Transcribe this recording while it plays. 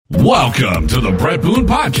Welcome to the Brett Boone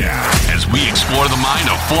Podcast, as we explore the mind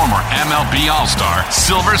of former MLB All-Star,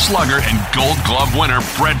 Silver Slugger, and Gold Glove winner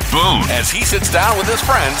Brett Boone, as he sits down with his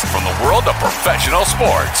friends from the world of professional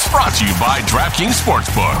sports. Brought to you by DraftKings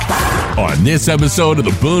Sportsbook. On this episode of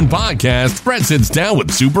the Boone Podcast, Brett sits down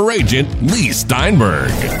with super agent Leigh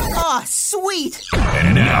Steinberg. Oh, sweet.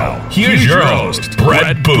 And now, here's your host,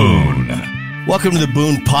 Brett Boone. Welcome to the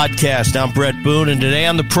Boone Podcast. I'm Brett Boone, and today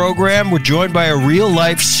on the program, we're joined by a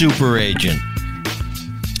real-life super agent.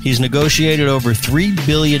 He's negotiated over $3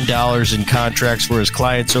 billion in contracts for his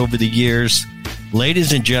clients over the years.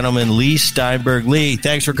 Ladies and gentlemen, Leigh Steinberg. Leigh,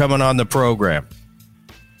 thanks for coming on the program.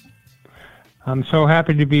 I'm so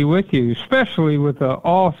happy to be with you, especially with the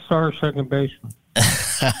all-star second baseman.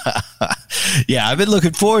 Yeah, I've been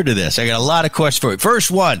looking forward to this. I got a lot of questions for you.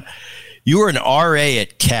 First one. You were an RA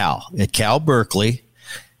at Cal Berkeley,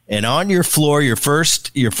 and on your floor, your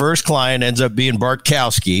first client ends up being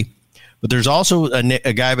Bartkowski, but there's also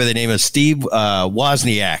a guy by the name of Steve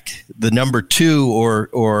Wozniak, the number two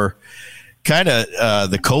or kind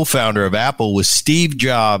of the co-founder of Apple was Steve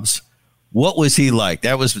Jobs. What was he like?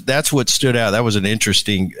 That's what stood out. That was an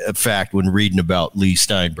interesting fact when reading about Leigh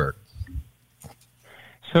Steinberg.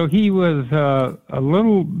 So he was a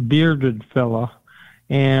little bearded fella.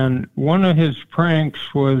 And one of his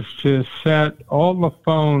pranks was to set all the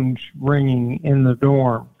phones ringing in the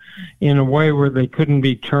dorm in a way where they couldn't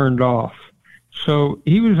be turned off. So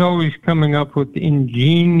he was always coming up with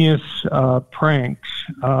ingenious pranks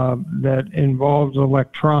that involved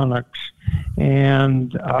electronics.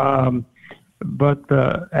 And but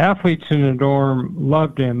the athletes in the dorm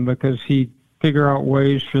loved him because he'd figure out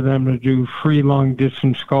ways for them to do free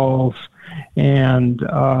long-distance calls and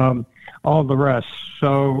all the rest.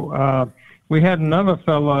 So we had another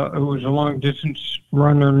fella who was a long-distance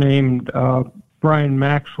runner named Brian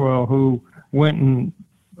Maxwell, who went and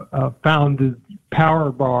founded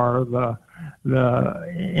Power Bar,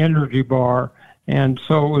 the energy bar, and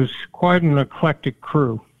so it was quite an eclectic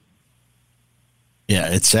crew.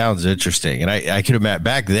 Yeah, it sounds interesting, and I could imagine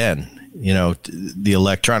back then, you know, the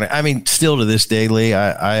electronic. I mean, still to this day, Leigh,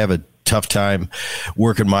 I have a tough time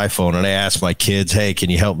working my phone, and I ask my kids, hey, can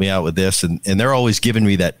you help me out with this? And they're always giving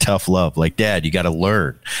me that tough love, like, Dad, you got to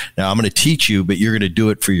learn. Now I'm going to teach you, but you're going to do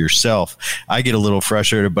it for yourself. I get a little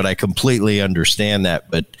frustrated, but I completely understand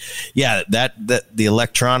that. But yeah, that the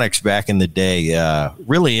electronics back in the day,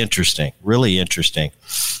 really interesting.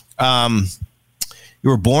 You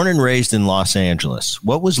were born and raised in Los Angeles.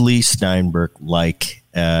 What was Leigh Steinberg like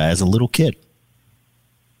as a little kid?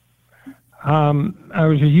 I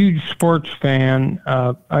was a huge sports fan.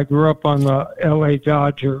 I grew up on the LA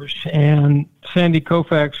Dodgers, and Sandy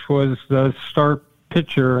Koufax was the star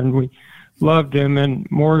pitcher, and we loved him. And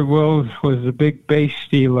Maury Wills was a big base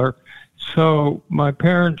stealer. So my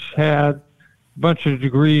parents had a bunch of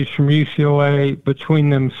degrees from UCLA between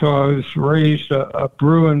them, so I was raised a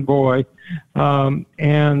Bruin boy.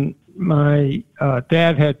 And my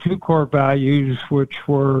dad had two core values, which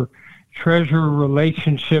were treasure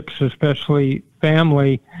relationships, especially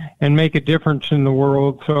family, and make a difference in the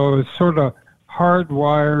world. So I was sort of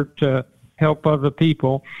hardwired to help other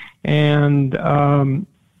people. And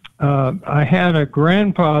I had a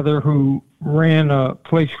grandfather who ran a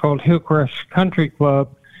place called Hillcrest Country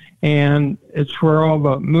Club, and it's where all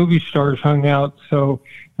the movie stars hung out. So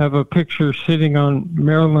I have a picture sitting on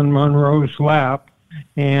Marilyn Monroe's lap,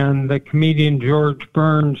 and the comedian George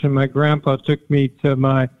Burns and my grandpa took me to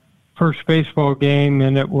my first baseball game,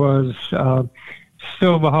 and it was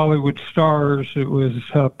still the Hollywood Stars. It was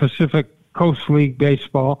Pacific Coast League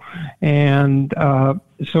baseball, and so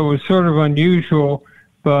it was sort of unusual,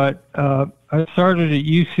 but I started at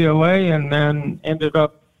UCLA and then ended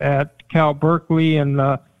up at Cal Berkeley in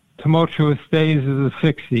the tumultuous days of the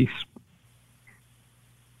 60s.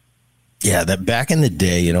 Yeah, that back in the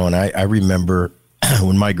day, you know, and I remember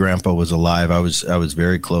when my grandpa was alive, I was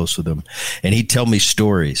very close with him, and he'd tell me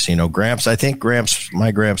stories. You know,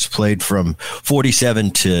 my Gramps played from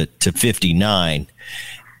 47 to 59,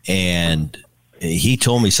 and he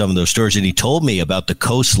told me some of those stories, and he told me about the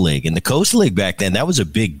Coast League. And the Coast League back then, that was a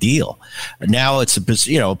big deal. Now it's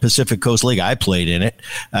Pacific Coast League. I played in it,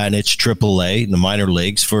 and it's AAA, the minor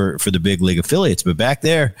leagues for the big league affiliates. But back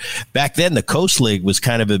then, the Coast League was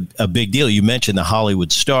kind of a big deal. You mentioned the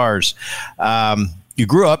Hollywood Stars. You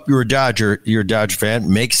grew up. You're a Dodger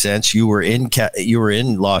fan. Makes sense. You were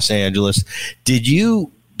in Los Angeles. Did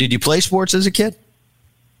you play sports as a kid?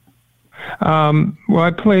 Well,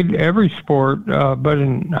 I played every sport, but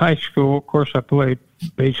in high school, of course, I played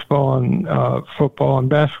baseball and football and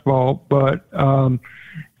basketball. But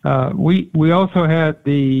we also had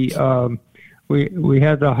the we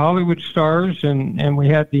had the Hollywood stars and we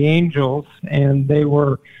had the Angels, and they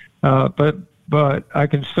were, but I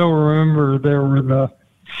can still remember there were the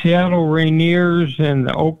Seattle Rainiers and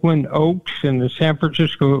the Oakland Oaks and the San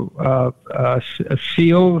Francisco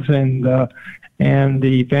Seals and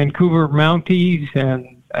the Vancouver Mounties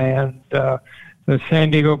and the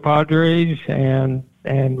San Diego Padres, and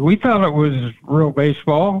we thought it was real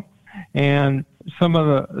baseball, and some of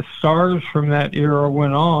the stars from that era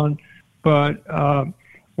went on, but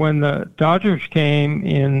when the Dodgers came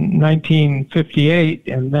in 1958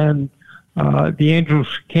 and then the Angels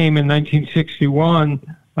came in 1961,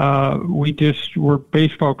 we just were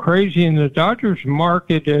baseball crazy, and the Dodgers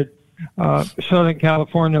marketed Southern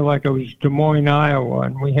California like it was Des Moines, Iowa,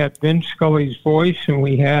 and we had Vin Scully's voice, and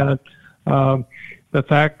we had the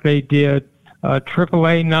fact they did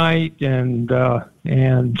AAA night, and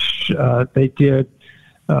they did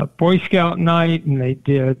Boy Scout night, and they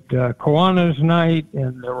did Kiwanis night,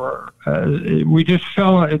 and there were we just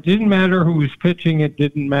felt it didn't matter who was pitching, it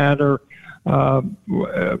didn't matter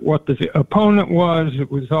what the opponent was, it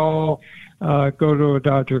was all go to a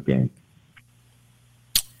Dodger game.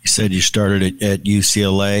 You said you started at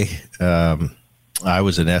UCLA. I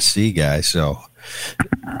was an SC guy, so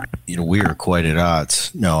we were quite at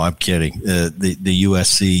odds. No, I'm kidding. The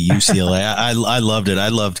USC, UCLA, I loved it. I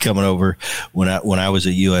loved coming over when I was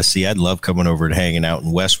at USC. I'd love coming over and hanging out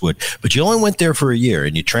in Westwood. But you only went there for a year,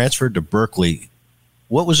 and you transferred to Berkeley.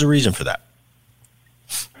 What was the reason for that?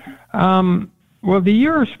 Well, the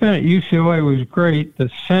year I spent at UCLA was great. The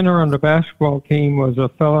center on the basketball team was a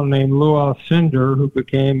fellow named Lou Alcindor, who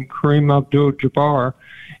became Kareem Abdul-Jabbar,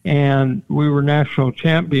 and we were national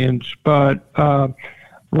champions. But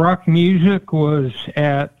rock music was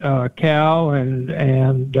at Cal,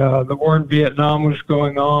 and the war in Vietnam was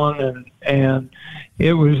going on, and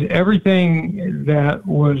it was everything that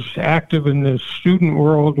was active in the student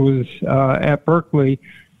world was at Berkeley.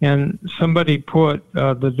 And somebody put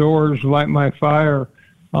the Doors' Light My Fire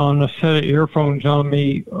on a set of earphones on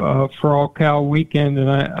me for all Cal weekend, and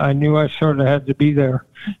I knew I sort of had to be there.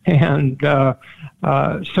 And so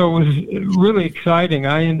it was really exciting.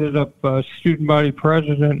 I ended up student body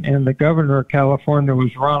president, and the governor of California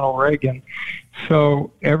was Ronald Reagan. So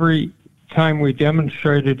every time we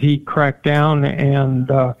demonstrated, he cracked down, and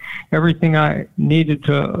everything I needed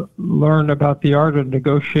to learn about the art of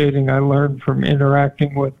negotiating, I learned from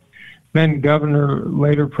interacting with then Governor,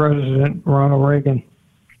 later President Ronald Reagan.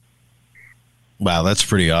 Wow, that's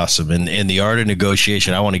pretty awesome. And the art of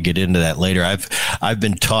negotiation, I want to get into that later. I've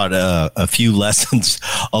been taught a few lessons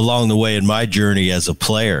along the way in my journey as a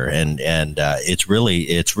player, and it's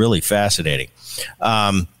really fascinating.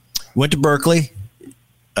 Went to Berkeley.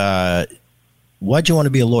 Why'd you want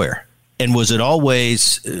to be a lawyer? And was it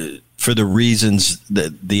always for the reasons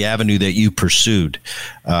that the avenue that you pursued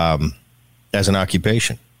as an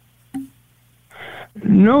occupation?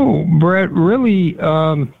 No, Brett, really,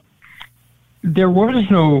 there was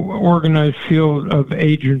no organized field of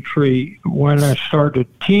agentry when I started.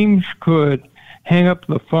 Teams could hang up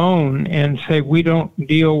the phone and say, we don't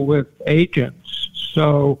deal with agents.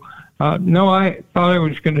 So, no, I thought I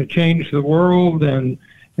was going to change the world and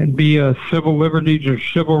be a civil liberties or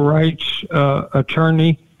civil rights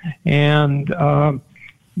attorney. And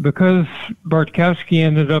because Bartkowski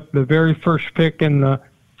ended up the very first pick in the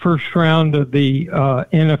first round of the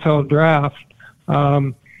NFL draft,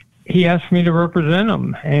 he asked me to represent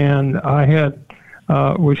him. And I had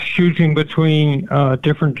was choosing between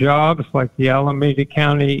different jobs like the Alameda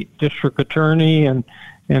County District Attorney and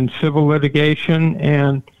civil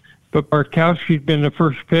litigation, but Bartkowski had been the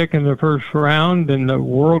first pick in the first round, and the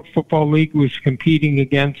World Football League was competing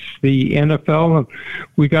against the NFL. And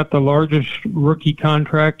we got the largest rookie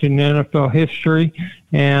contract in NFL history,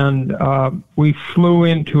 and we flew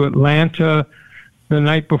into Atlanta the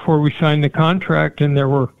night before we signed the contract, and there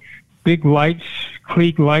were big lights,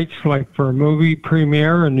 Klieg lights, like for a movie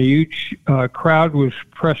premiere, and the huge crowd was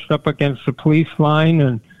pressed up against the police line,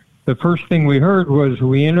 and the first thing we heard was,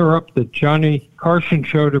 we interrupt the Johnny Carson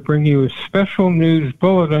show to bring you a special news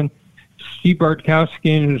bulletin. Steve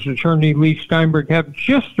Bartkowski and his attorney, Leigh Steinberg, have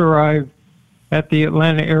just arrived at the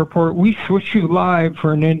Atlanta airport. We switch you live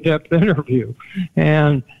for an in-depth interview.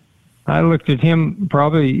 And I looked at him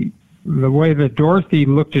probably the way that Dorothy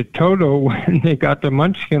looked at Toto when they got to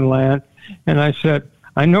Munchkin Land. And I said,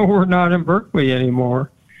 I know we're not in Berkeley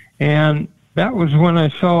anymore. And that was when I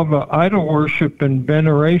saw the idol worship and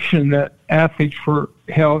veneration that athletes were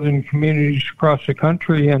held in communities across the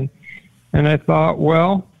country. And I thought,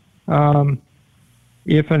 well,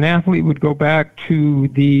 if an athlete would go back to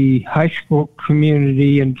the high school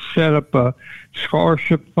community and set up a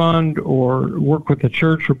scholarship fund or work with the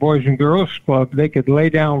church or Boys and Girls Club, they could lay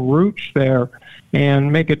down roots there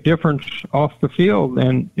and make a difference off the field.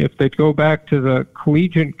 And if they'd go back to the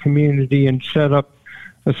collegiate community and set up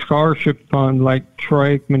a scholarship fund like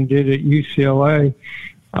Troy Aikman did at UCLA,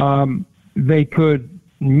 they could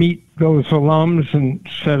meet those alums and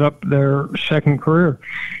set up their second career.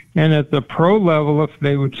 And at the pro level, if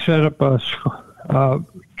they would set up a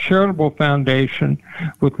charitable foundation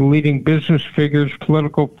with leading business figures,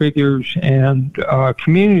 political figures, and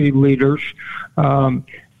community leaders,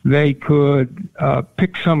 they could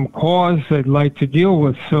pick some cause they'd like to deal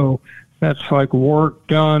with. So that's like work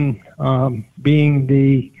done, being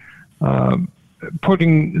the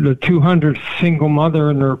putting the 200th single mother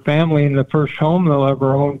and their family in the first home they'll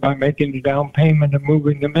ever own by making the down payment and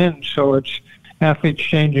moving them in. So it's athletes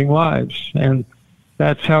changing lives, and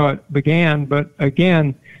that's how it began. But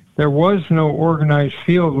again, there was no organized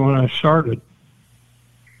field when I started.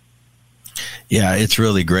 Yeah, it's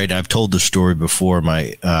really great. I've told the story before.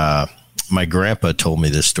 My grandpa told me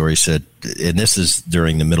this story. He said, and this is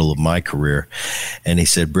during the middle of my career, and he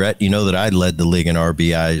said, Brett, you know that I led the league in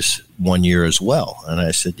RBIs one year as well. And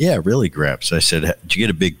I said, yeah, really, Gramps? I said, did you get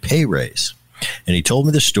a big pay raise? And he told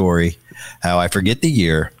me the story, how I forget the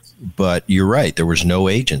year, but you're right. There was no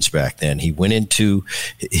agents back then. He went into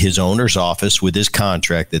his owner's office with his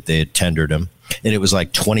contract that they had tendered him, and it was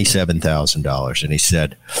like $27,000. And he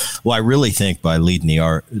said, well, I really think by leading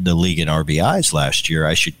the league in RBIs last year,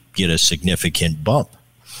 I should get a significant bump.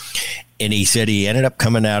 And he said he ended up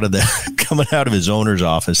coming out of his owner's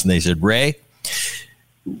office, and they said, Ray,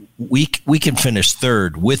 we can finish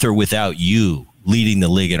third with or without you leading the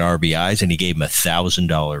league in RBIs, and he gave him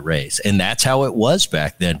 $1,000 raise. And that's how it was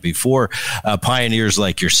back then, before pioneers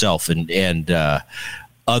like yourself and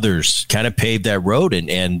others kind of paved that road.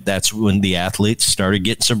 And that's when the athletes started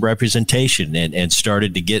getting some representation and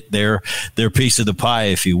started to get their piece of the pie,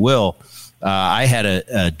 if you will. I had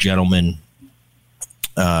a gentleman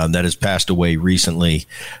that has passed away recently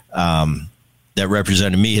that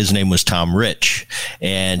represented me. His name was Tom Rich,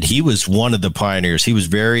 and he was one of the pioneers. He was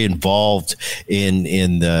very involved in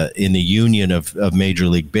the union of Major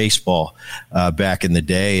League Baseball back in the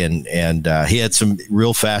day, and he had some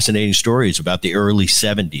real fascinating stories about the early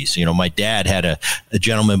 70s. You know, my dad had a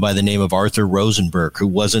gentleman by the name of Arthur Rosenberg, who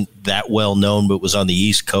wasn't that well known, but was on the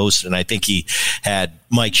East Coast, and I think he had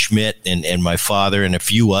Mike Schmidt and my father and a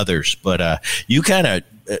few others. But you kind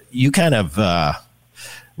of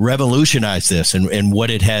revolutionize this and what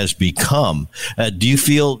it has become. Do you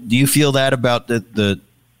feel that about the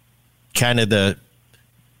kind of the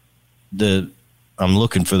I'm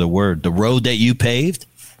looking for the word, the road that you paved?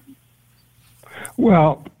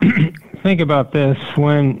 Well, think about this.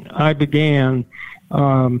 When I began,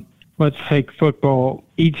 let's take football.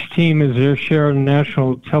 Each team, as their share of the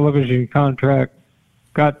national television contract,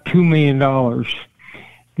 got $2 million.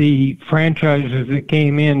 The franchises that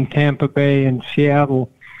came in, Tampa Bay and Seattle,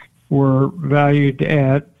 were valued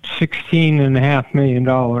at $16.5 million.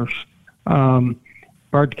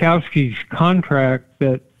 Bartkowski's contract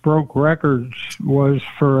that broke records was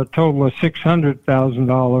for a total of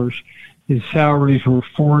 $600,000. His salaries were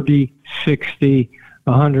 40, 60,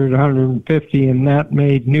 100, 150, and that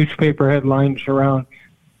made newspaper headlines around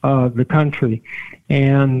the country.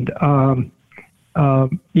 And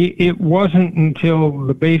it wasn't until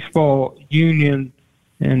the baseball union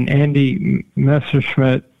and Andy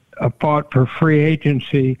Messerschmidt fought for free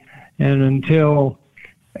agency, and until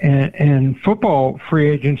and football free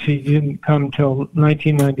agency didn't come till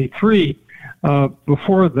 1993.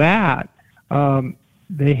 Before that,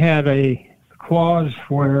 they had a clause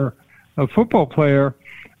where a football player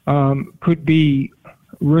could be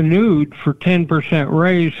renewed for 10%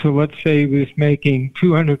 raise. So let's say he was making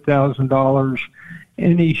 $200,000,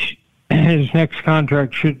 and his next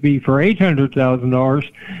contract should be for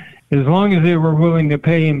 $800,000. As long as they were willing to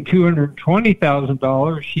pay him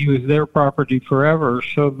 $220,000, he was their property forever.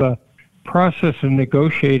 So the process of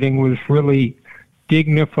negotiating was really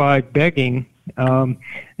dignified begging.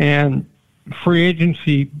 And free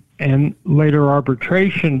agency and later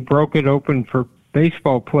arbitration broke it open for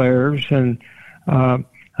baseball players. And I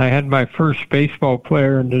had my first baseball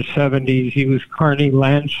player in the 70s. He was Carney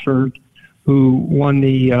Lansford, who won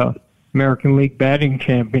the American League Batting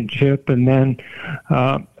Championship, and then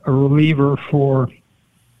a reliever for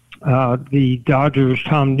the Dodgers,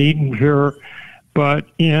 Tom Niedinger. But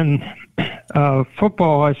in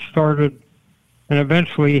football, I started and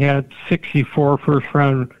eventually had 64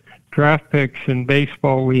 first-round draft picks. In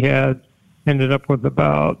baseball, we ended up with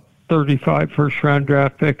about 35 first-round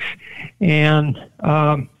draft picks. And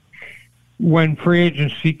when free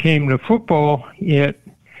agency came to football, it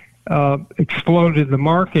exploded the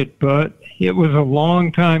market, but it was a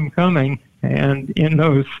long time coming. And in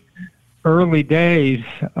those early days,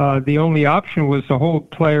 the only option was to hold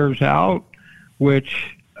players out,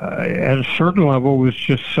 which at a certain level was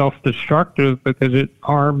just self-destructive because it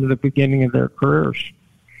harmed the beginning of their careers.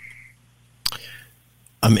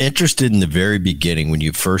 I'm interested in the very beginning when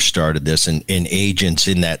you first started this, and agents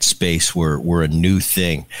in that space were a new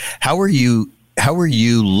thing. How were you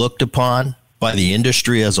looked upon by the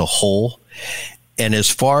industry as a whole? And as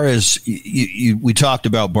far as we talked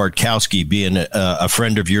about Bartkowski being a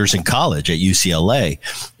friend of yours in college at UCLA,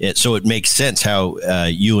 so it makes sense how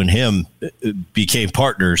you and him became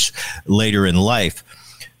partners later in life.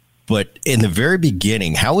 But in the very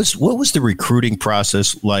beginning, what was the recruiting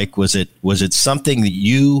process like? Was it something that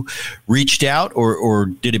you reached out, or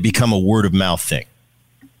did it become a word of mouth thing?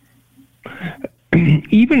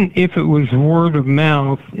 Even if it was word of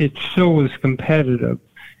mouth, it still was competitive.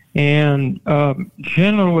 And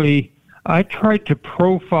generally, I tried to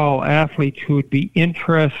profile athletes who would be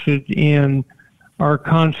interested in our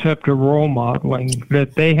concept of role modeling,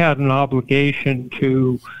 that they had an obligation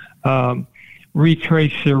to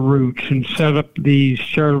retrace their roots and set up these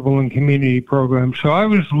charitable and community programs. So I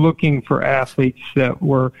was looking for athletes that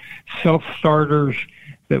were self-starters,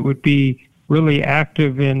 that would be really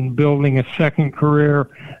active in building a second career,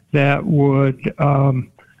 that would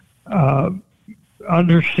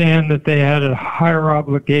understand that they had a higher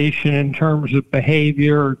obligation in terms of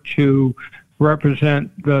behavior to represent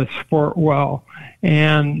the sport well.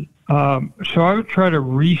 And so I would try to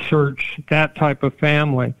research that type of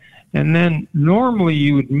family. And then normally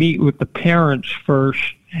you would meet with the parents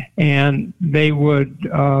first, and they would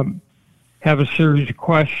have a series of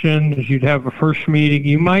questions. You'd have a first meeting.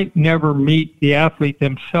 You might never meet the athlete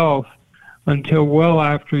themselves until well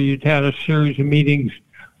after you'd had a series of meetings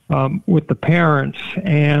with the parents,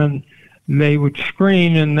 and they would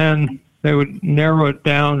screen, and then they would narrow it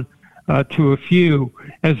down to a few.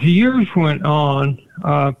 As the years went on,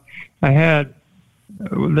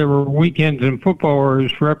 there were weekends in football where I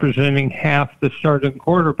was representing half the starting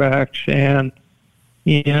quarterbacks, and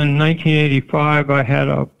in 1985 I had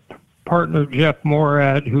a partner, Jeff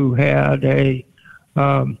Morad, who had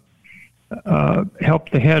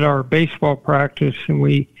helped to head our baseball practice, and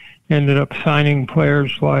we ended up signing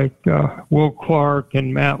players like Will Clark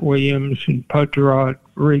and Matt Williams and Pudge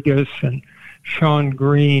Rodriguez and Sean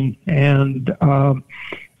Green, and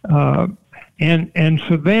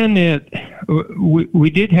so then we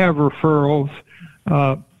did have referrals,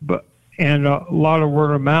 and a lot of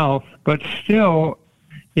word of mouth, but still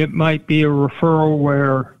it might be a referral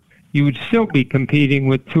where you would still be competing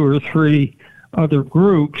with two or three other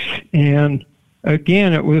groups. And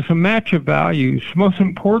again, it was a match of values. The most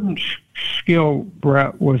important skill,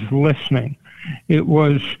 Brett, was listening. It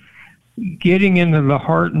was getting into the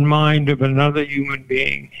heart and mind of another human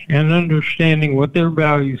being and understanding what their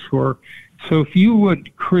values were. So if you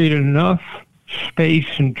would create enough space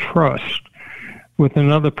and trust with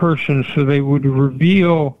another person so they would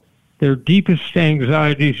reveal their deepest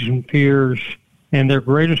anxieties and fears and their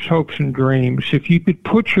greatest hopes and dreams, if you could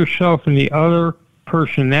put yourself in the other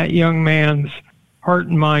person, that young man's heart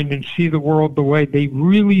and mind, and see the world the way they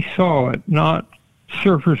really saw it, not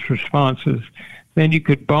surface responses, then you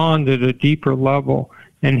could bond at a deeper level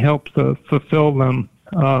and help to fulfill them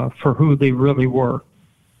for who they really were.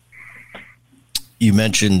 You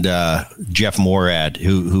mentioned Jeff Morad,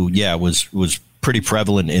 who was pretty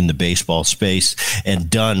prevalent in the baseball space, and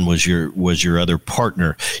Dunn was your other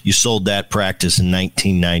partner. You sold that practice in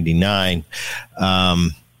 1999,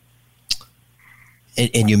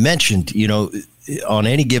 and you mentioned, on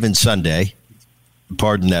any given Sunday,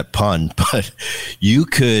 pardon that pun, but you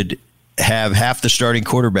could have half the starting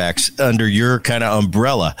quarterbacks under your kind of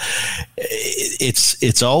umbrella.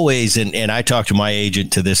 It's always, and I talk to my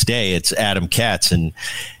agent to this day, it's Adam Katz, and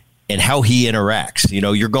how he interacts.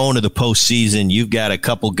 You're going to the postseason, you've got a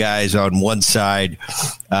couple guys on one side,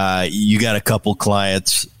 you got a couple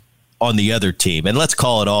clients on the other team, and let's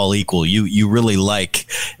call it all equal. You really like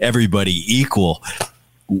everybody equal.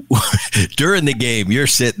 During the game, you're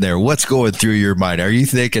sitting there. What's going through your mind? Are you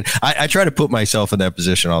thinking? I try to put myself in that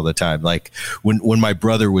position all the time. Like when my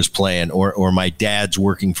brother was playing, or my dad's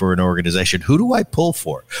working for an organization, who do I pull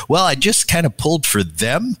for? Well, I just kind of pulled for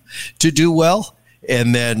them to do well.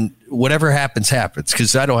 and then whatever happens,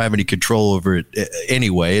 because I don't have any control over it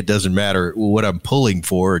anyway. It doesn't matter what I'm pulling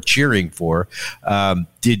for or cheering for.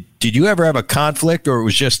 Did you ever have a conflict, or it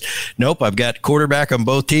was just, nope, I've got quarterback on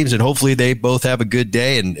both teams, and hopefully they both have a good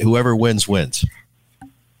day, and whoever wins, wins?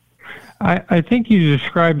 I think you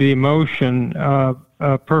described the emotion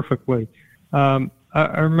perfectly.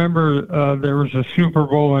 I remember there was a Super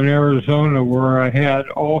Bowl in Arizona where I had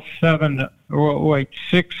all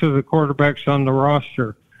six of the quarterbacks on the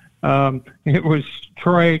roster. It was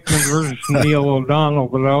Troy Aikman versus Neil O'Donnell,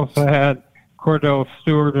 but I also had Cordell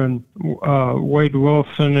Stewart and Wade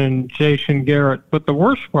Wilson and Jason Garrett. But the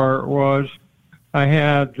worst part was I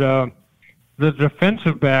had the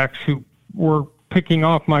defensive backs who were picking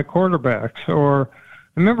off my quarterbacks. Or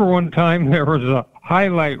I remember one time there was a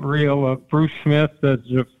highlight reel of Bruce Smith, the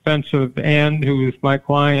defensive end, who was my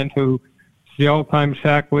client, who is the all-time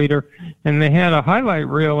sack leader. And they had a highlight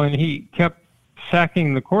reel, and he kept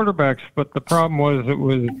sacking the quarterbacks. But the problem was it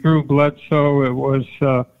was Drew Bledsoe, it was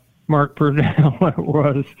Mark Brunell, it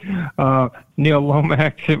was Neil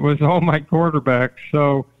Lomax, it was all my quarterbacks.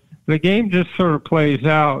 So the game just sort of plays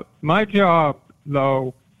out. My job,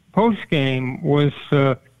 though, post-game was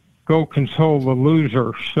to go console the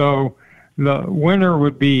loser. So the winner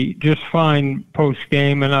would be just fine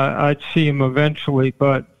post-game, and I'd see him eventually.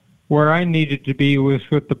 But where I needed to be was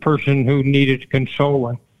with the person who needed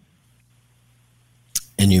consoling.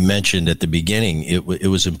 And you mentioned at the beginning it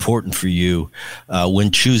was important for you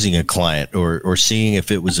when choosing a client or seeing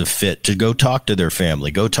if it was a fit to go talk to their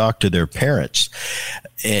family, go talk to their parents.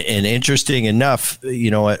 And interesting enough,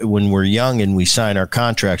 when we're young and we sign our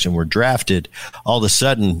contracts and we're drafted, all of a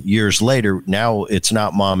sudden, years later, now it's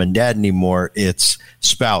not mom and dad anymore, it's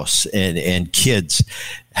spouse and kids.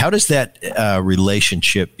 How does that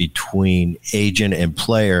relationship between agent and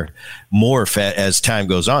player morph as time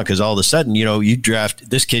goes on? Because all of a sudden,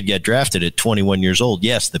 this kid got drafted at 21 years old.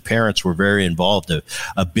 Yes, the parents were very involved,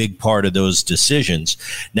 a big part of those decisions.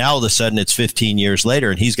 Now all of a sudden it's 15 years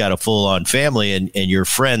later and he's got a full-on family and you're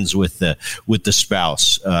friends with the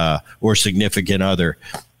spouse or significant other.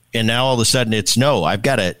 And now all of a sudden it's, no, I've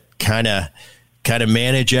got to kind of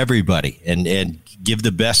manage everybody and give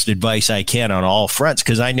the best advice I can on all fronts.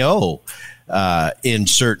 Because I know in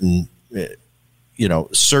certain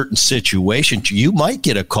situations, you might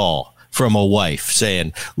get a call from a wife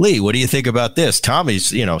saying, Leigh, what do you think about this? Tommy,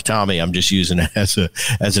 I'm just using it as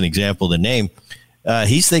an example, the name.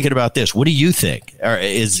 He's thinking about this. What do you think? Or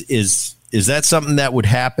is that something that would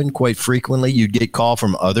happen quite frequently? You'd get call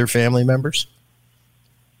from other family members?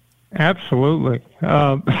 Absolutely.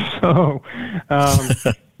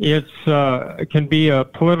 It can be a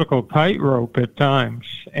political tightrope at times.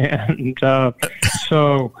 And I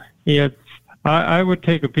would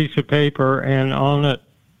take a piece of paper and on it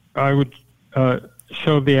I would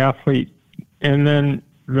show the athlete and then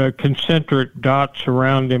the concentric dots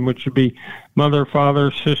around him, which would be mother,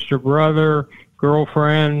 father, sister, brother,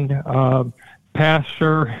 girlfriend,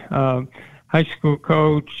 pastor, high school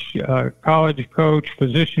coach, college coach,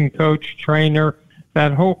 physician coach, trainer,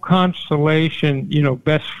 that whole constellation,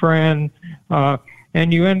 best friend,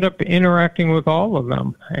 and you end up interacting with all of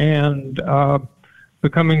them and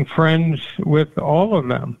becoming friends with all of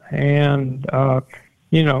them. And,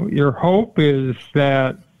 your hope is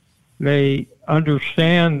that they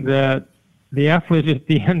understand that the athlete at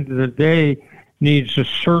the end of the day needs a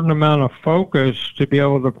certain amount of focus to be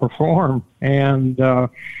able to perform. And,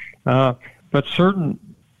 but certain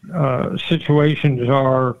situations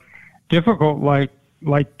are difficult, like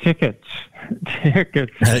tickets.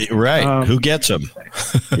 Right. Who gets them?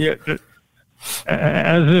 Yeah,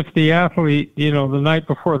 as if the athlete, the night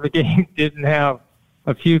before the game didn't have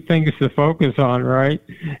a few things to focus on, right?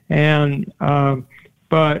 And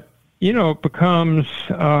but it becomes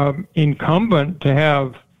incumbent to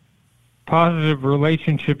have positive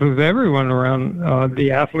relationship with everyone around the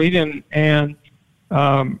athlete, and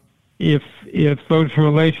if those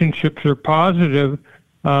relationships are positive,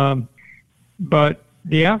 but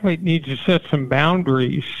the athlete needs to set some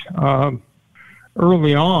boundaries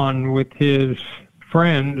early on with his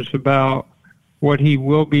friends about what he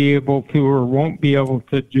will be able to or won't be able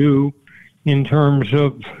to do in terms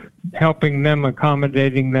of helping them,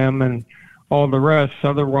 accommodating them, and all the rest.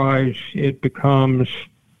 Otherwise, it becomes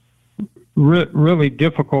really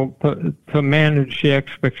difficult to manage the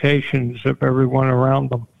expectations of everyone around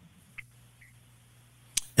them.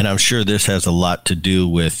 And I'm sure this has a lot to do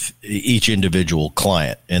with each individual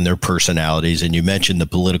client and their personalities. And you mentioned the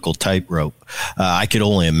political tightrope. I could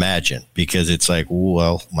only imagine, because it's like,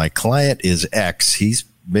 well, my client is X. He's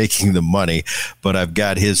making the money, but I've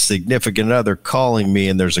got his significant other calling me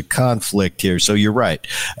and there's a conflict here. So you're right.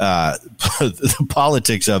 The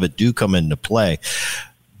politics of it do come into play.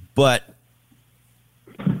 But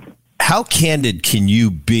how candid can you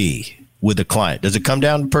be with a client? Does it come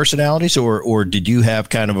down to personalities, or did you have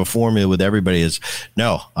kind of a formula with everybody? Is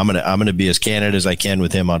no, I'm gonna be as candid as I can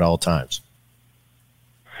with him at all times?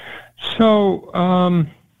 So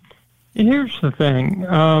here's the thing.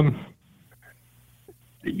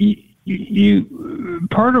 You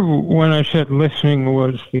part of when I said listening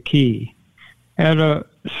was the key. At a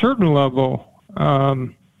certain level,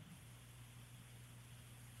 all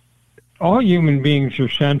human beings are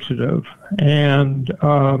sensitive, and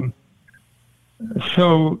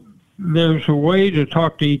so there's a way to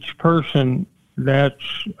talk to each person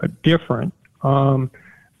that's different.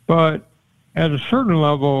 But at a certain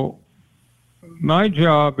level, my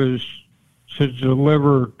job is to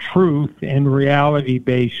deliver truth and reality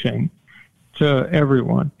basing to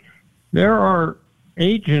everyone. There are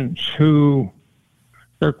agents who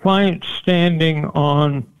their clients standing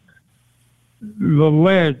on the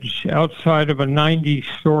ledge outside of a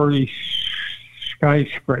 90-story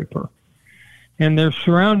skyscraper, and they're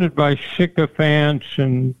surrounded by sycophants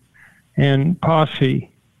and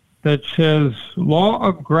posse that says, law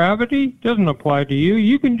of gravity doesn't apply to you.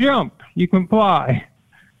 You can jump. You can fly.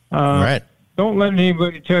 Right. Don't let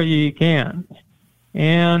anybody tell you can't.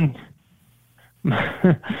 And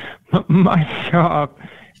my job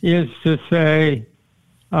is to say,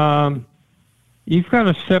 you've got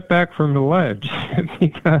to step back from the ledge,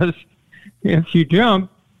 because if you jump,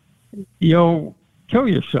 you'll kill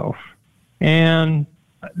yourself. And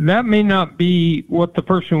that may not be what the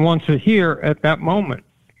person wants to hear at that moment.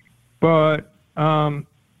 But I'm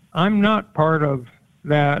not part of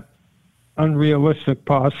that unrealistic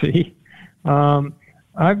posse.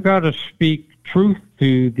 I've got to speak truth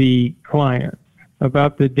to the client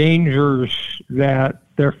about the dangers that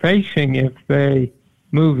they're facing if they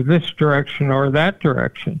move this direction or that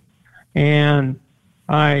direction. And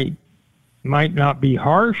I might not be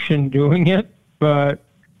harsh in doing it, but,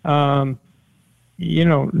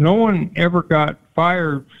 no one ever got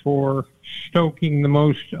fired for stoking the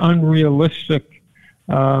most unrealistic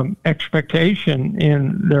expectation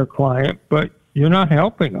in their client, but you're not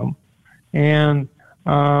helping them. And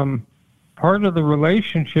part of the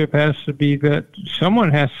relationship has to be that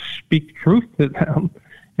someone has to speak truth to them,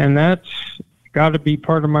 and that's got to be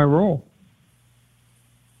part of my role.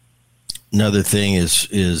 Another thing is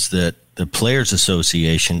that the Players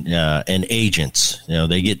Association and agents,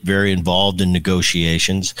 they get very involved in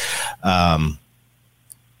negotiations.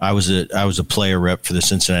 I was a player rep for the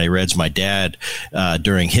Cincinnati Reds. My dad,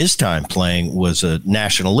 during his time playing, was a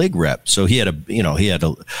National League rep, so he had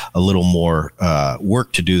a little more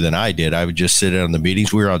work to do than I did. I would just sit in on the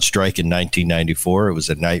meetings. We were on strike in 1994. It was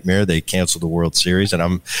a nightmare. They canceled the World Series, and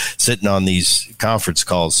I'm sitting on these conference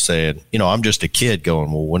calls saying, I'm just a kid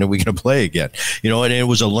going, well, when are we going to play again? And it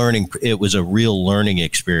was a real learning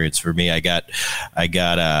experience for me. I got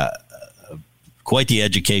quite the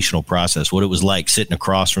educational process, what it was like sitting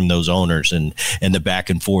across from those owners and the back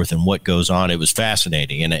and forth and what goes on. It was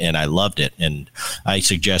fascinating, and I loved it. And I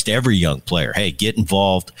suggest every young player, hey, get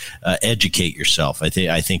involved, educate yourself. I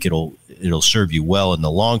think it'll serve you well in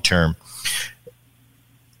the long term.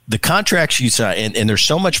 The contracts you sign, and there's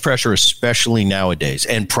so much pressure, especially nowadays,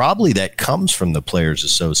 and probably that comes from the Players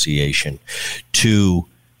Association, to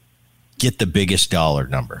get the biggest dollar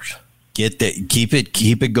numbers. Keep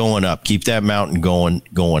it going up. Keep that mountain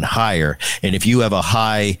going higher. And if you have a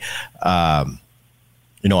high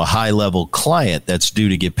level client that's due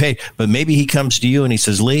to get paid, but maybe he comes to you and he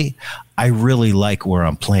says, Leigh, I really like where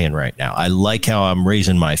I'm playing right now. I like how I'm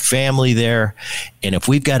raising my family there. And if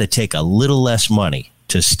we've got to take a little less money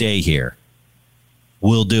to stay here,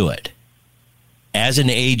 we'll do it. As an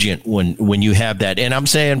agent, when you have that, and I'm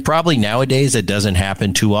saying probably nowadays that doesn't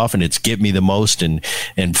happen too often. It's give me the most and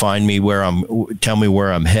find me tell me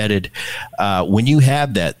where I'm headed. When you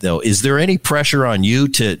have that, though, is there any pressure on you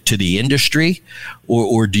to the industry,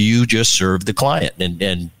 or do you just serve the client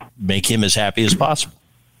and make him as happy as possible?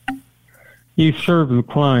 You serve the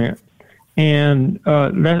client, and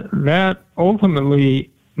that ultimately,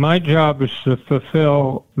 my job is to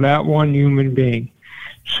fulfill that one human being.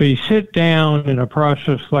 So you sit down in a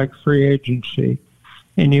process like free agency,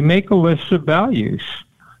 and you make a list of values.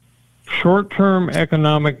 Short-term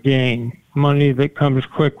economic gain, money that comes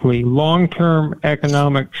quickly. Long-term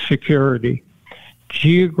economic security,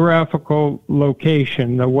 geographical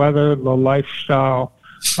location, the weather, the lifestyle,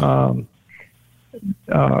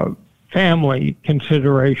 family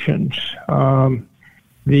considerations,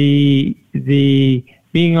 the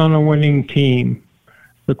being on a winning team,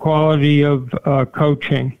 the quality of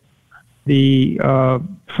coaching, the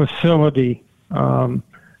facility,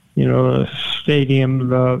 the stadium,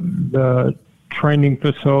 the training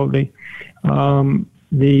facility,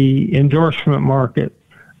 the endorsement market,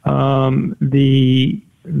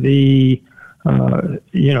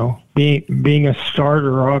 being a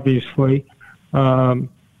starter, obviously,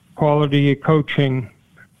 quality of coaching,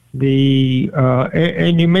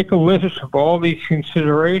 and you make a list of all these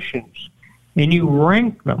considerations, and you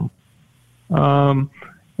rank them,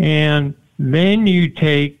 and then you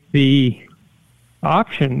take the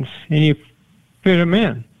options and you fit them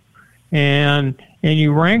in, and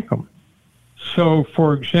you rank them. So,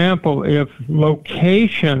 for example, if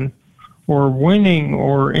location or winning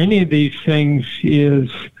or any of these things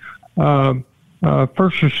is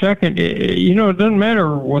first or second, it doesn't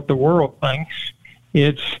matter what the world thinks.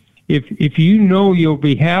 It's if you'll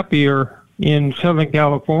be happier in Southern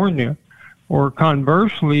California, or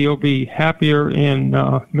conversely, you'll be happier in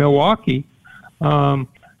Milwaukee,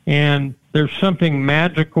 and there's something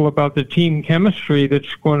magical about the team chemistry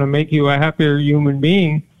that's going to make you a happier human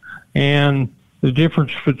being. And the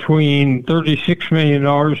difference between $36 million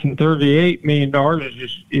and $38 million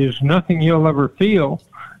is nothing you'll ever feel,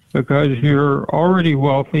 because you're already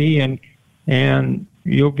wealthy, and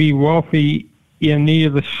you'll be wealthy in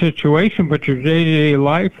either situation, but your day-to-day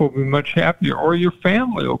life will be much happier, or your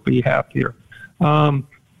family will be happier.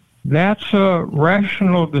 That's a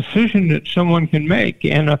rational decision that someone can make,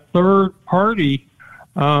 and a third party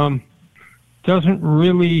doesn't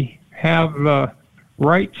really have the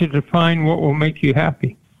right to define what will make you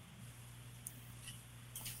happy.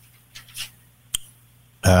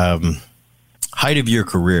 Height of your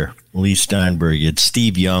career, Leigh Steinberg. It's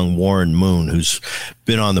Steve Young, Warren Moon, who's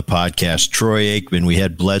been on the podcast, Troy Aikman. We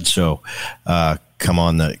had Bledsoe come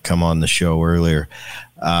on the show earlier.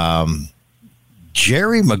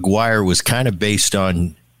 Jerry Maguire was kind of based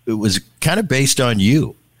on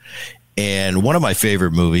you, and one of my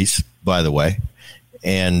favorite movies, by the way.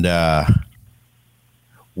 And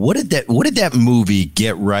what did that movie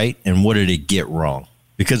get right, and what did it get wrong?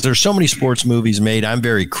 Because there's so many sports movies made. I'm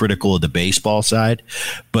very critical of the baseball side,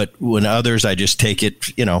 but when others, I just take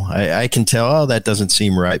it, I can tell, that doesn't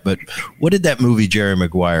seem right. But what did that movie, Jerry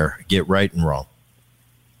Maguire, get right and wrong?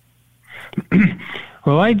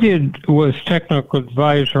 Well, was technical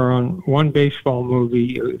advisor on one baseball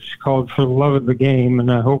movie. It's called For the Love of the Game,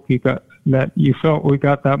 and I hope you felt we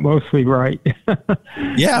got that mostly right.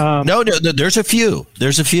 Yeah. No, there's a few.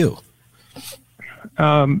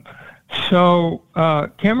 So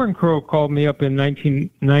Cameron Crowe called me up in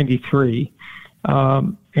 1993,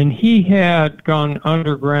 and he had gone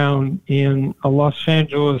underground in a Los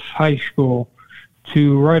Angeles high school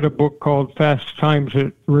to write a book called Fast Times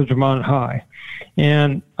at Ridgemont High.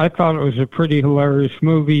 And I thought it was a pretty hilarious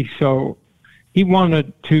movie, so he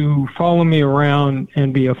wanted to follow me around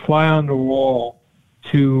and be a fly on the wall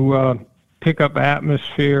to pick up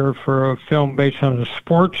atmosphere for a film based on a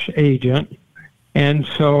sports agent. And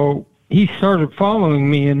so he started following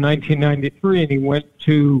me in 1993, and he went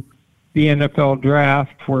to the NFL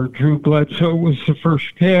draft where Drew Bledsoe was the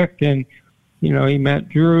first pick, and he met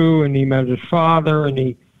Drew, and he met his father, and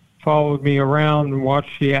he followed me around and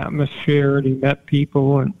watched the atmosphere, and he met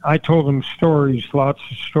people, and I told him stories, lots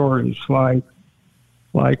of stories, like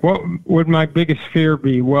what would my biggest fear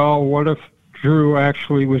be? Well, what if Drew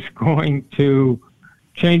actually was going to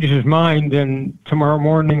change his mind, and tomorrow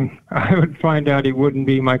morning I would find out he wouldn't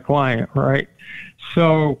be my client, right?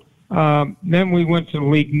 So then we went to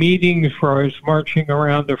league meetings where I was marching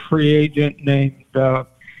around a free agent named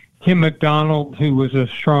Tim McDonald, who was a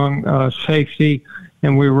strong safety,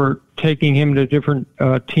 and we were taking him to different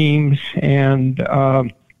teams, and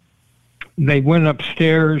they went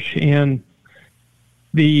upstairs in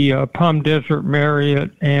the Palm Desert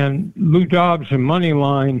Marriott, and Lou Dobbs and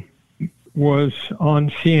Moneyline was on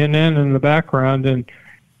CNN in the background, and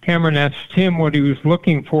Cameron asked Tim what he was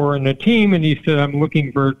looking for in a team, and he said, I'm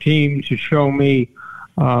looking for a team to show me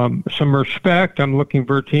some respect. I'm looking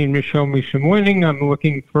for a team to show me some winning. I'm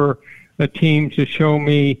looking for a team to show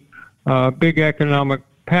me big economic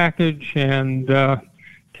package, and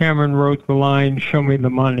Cameron wrote the line, show me the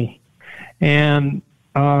money. And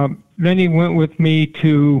then he went with me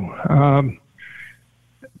to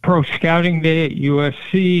pro scouting day at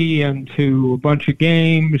USC, and to a bunch of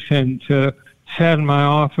games, and sat in my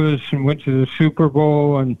office and went to the Super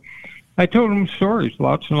Bowl. And I told him stories,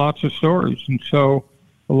 lots and lots of stories. And so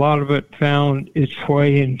a lot of it found its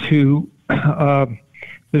way into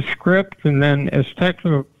the script. And then as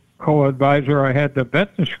technical advisor, I had to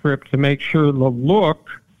vet the script to make sure the look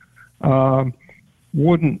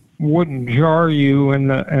wouldn't jar you,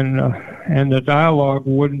 and the dialogue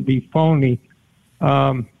wouldn't be phony.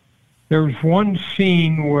 There was one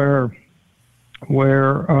scene where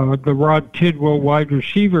the Rod Tidwell wide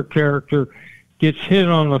receiver character gets hit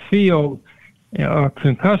on the field, a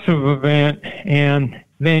concussive event, and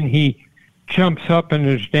then he jumps up and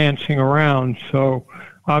is dancing around. So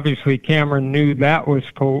obviously Cameron knew that was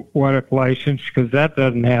poetic license, because that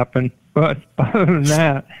doesn't happen. But other than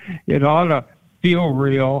that, it ought to feel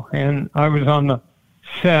real. And I was on the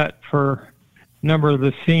set for a number of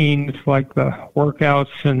the scenes, like the workouts,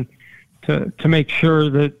 and to make sure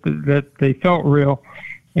that they felt real.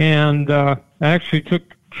 And I actually took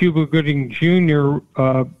Cuba Gooding Jr.,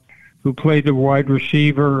 who played the wide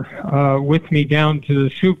receiver, with me down to the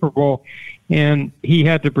Super Bowl. And he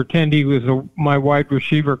had to pretend he was my wide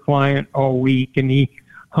receiver client all week, and he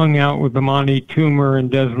hung out with Amani Toomer and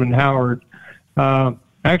Desmond Howard.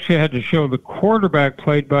 Actually, I had to show the quarterback,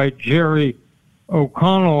 played by Jerry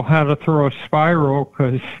O'Connell, how to throw a spiral,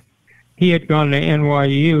 because he had gone to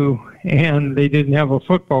NYU and they didn't have a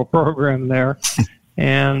football program there.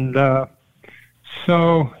 And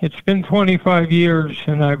so it's been 25 years,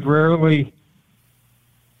 and I've rarely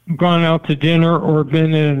gone out to dinner or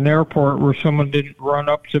been in an airport where someone didn't run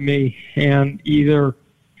up to me and either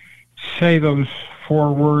say those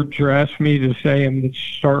 4 words or ask me to say them that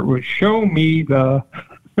start with "show me the."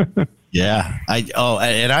 Yeah.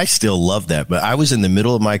 And I still love that, but I was in the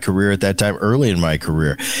middle of my career at that time, early in my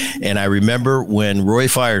career. And I remember when Roy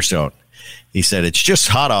Firestone, he said, it's just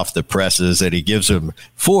hot off the presses, and he gives him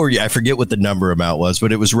 4, I forget what the number amount was,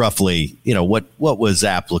 but it was roughly, what was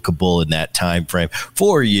applicable in that time frame.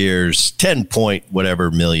 4 years, 10 point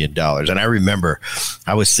whatever $million. And I remember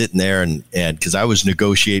I was sitting there and because I was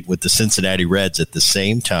negotiating with the Cincinnati Reds at the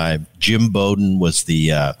same time. Jim Bowden was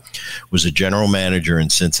a general manager in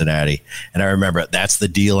Cincinnati. And I remember, that's the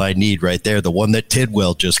deal I need right there, the one that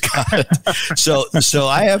Tidwell just got. So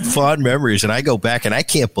I have fond memories, and I go back and I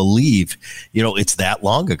can't believe, it's that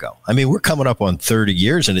long ago. I mean, we're coming up on 30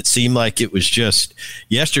 years, and it seemed like it was just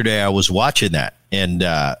yesterday I was watching that. And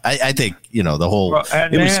I think, the whole... Well,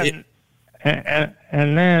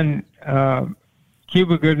 and then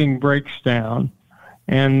Cuba Gooding breaks down,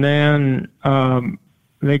 and then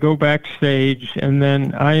they go backstage, and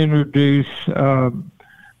then I introduce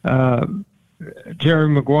Jerry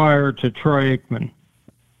Maguire to Troy Aikman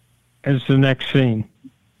as the next scene.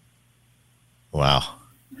 Wow.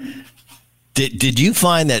 Did you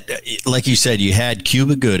find that, like you said, you had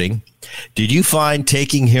Cuba Gooding? Did you find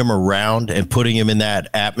taking him around and putting him in that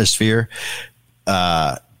atmosphere?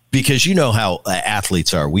 Because you know how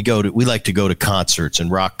athletes are. We like to go to concerts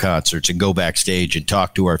and rock concerts and go backstage and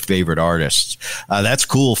talk to our favorite artists. That's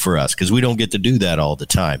cool for us because we don't get to do that all the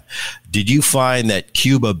time. Did you find that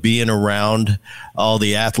Cuba being around all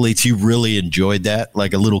the athletes, you really enjoyed that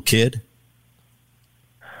like a little kid?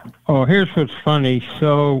 Oh, here's what's funny.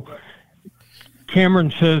 So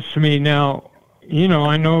Cameron says to me, now,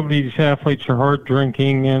 I know these athletes are hard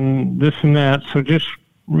drinking and this and that, so just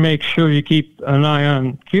make sure you keep an eye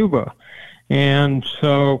on Cuba. And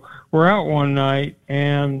so we're out one night,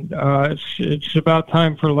 and it's about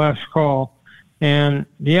time for last call, and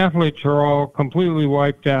the athletes are all completely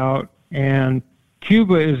wiped out, and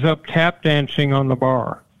Cuba is up tap dancing on the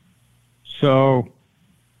bar. So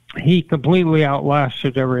he completely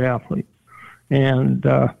outlasted every athlete. And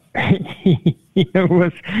he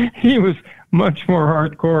was much more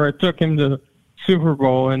hardcore. I took him to the Super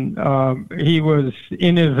Bowl, and he was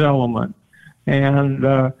in his element.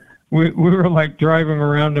 And we were like driving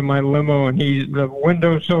around in my limo, and the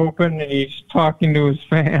window's open, and he's talking to his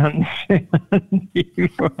fans.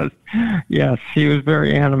 He was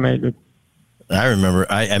very animated. I remember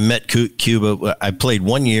I met Cuba. I played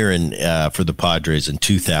 1 year for the Padres in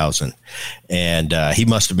 2000, and he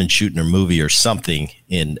must have been shooting a movie or something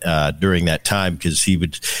during that time because he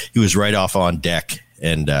was right off on deck,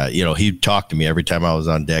 and he'd talk to me every time I was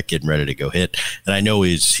on deck getting ready to go hit. And I know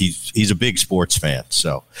he's a big sports fan,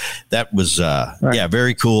 so that was right.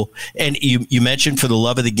 Very cool. And you mentioned For the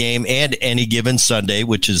Love of the Game and Any Given Sunday,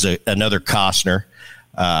 which is another Costner.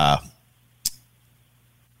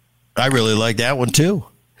 I really like that one too.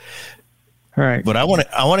 All right, but I want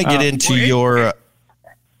to get into your.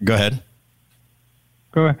 Go ahead.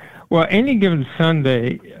 Go ahead. Well, Any Given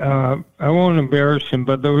Sunday, I won't embarrass him,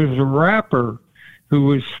 but there was a rapper who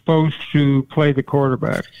was supposed to play the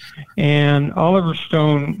quarterback. And Oliver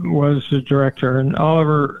Stone was the director, and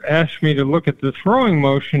Oliver asked me to look at the throwing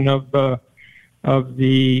motion of the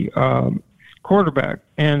quarterback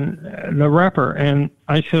and the repper. And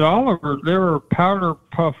I said, Oliver, there are powder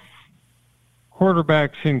puff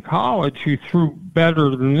quarterbacks in college who threw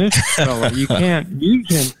better than this fellow. You can't use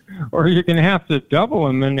him, or you're going to have to double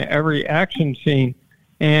him in every action scene.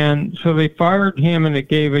 And so they fired him, and it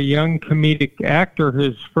gave a young comedic actor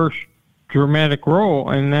his first dramatic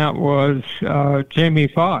role, and that was Jamie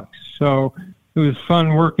Foxx. So it was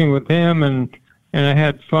fun working with him, and I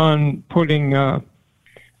had fun putting Al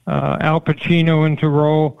Pacino into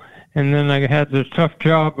role, and then I had the tough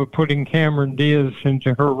job of putting Cameron Diaz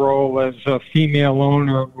into her role as a female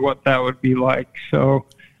owner of what that would be like. So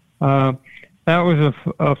that was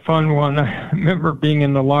a fun one. I remember being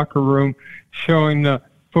in the locker room showing the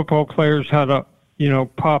football players how to,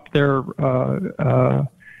 pop their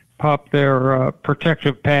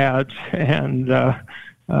protective pads, and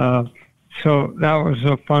so that was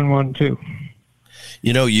a fun one too.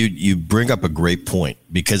 You bring up a great point,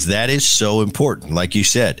 because that is so important. Like you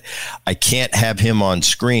said, I can't have him on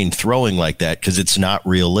screen throwing like that because it's not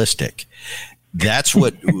realistic. That's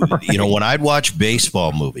what, right. When I'd watch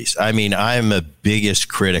baseball movies, I mean, I'm a biggest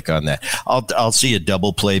critic on that. I'll see a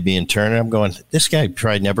double play being turned, and I'm going, this guy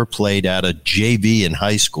probably never played out of JV in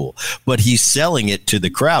high school, but he's selling it to the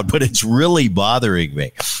crowd. But it's really bothering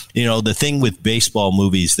me. The thing with baseball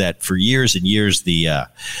movies that for years and years,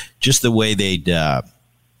 just the way they'd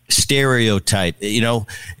stereotype,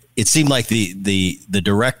 it seemed like the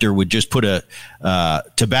director would just put a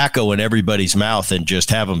tobacco in everybody's mouth and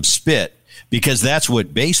just have them spit, because that's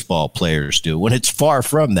what baseball players do, when it's far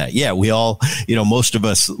from that. Yeah, we all, most of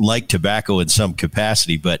us like tobacco in some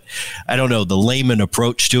capacity, but I don't know, the layman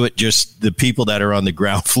approach to it, just the people that are on the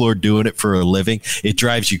ground floor doing it for a living, it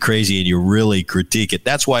drives you crazy, and you really critique it.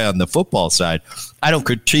 That's why on the football side, I don't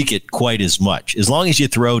critique it quite as much. As long as you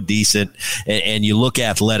throw decent and you look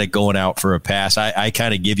athletic going out for a pass, I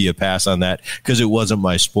kind of give you a pass on that, because it wasn't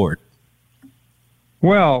my sport.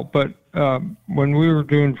 Well, but when we were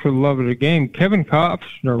doing For the Love of the Game, Kevin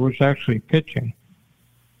Costner was actually pitching.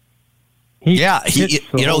 He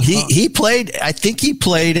played. I think he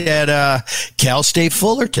played at Cal State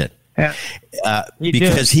Fullerton,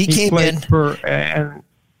 because he came in. And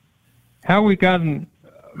how we got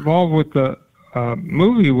involved with the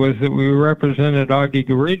movie was that we represented Augie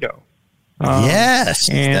Garrido. Yes,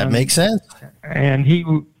 that makes sense. And he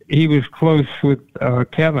was close with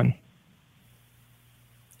Kevin.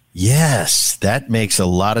 Yes, that makes a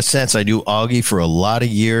lot of sense. I knew Augie for a lot of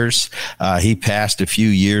years. He passed a few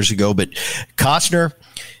years ago, but Costner,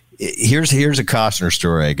 here's a Costner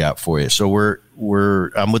story I got for you. So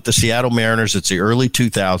I'm with the Seattle Mariners. It's the early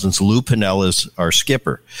 2000s. Lou Pinella's our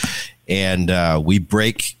skipper, and we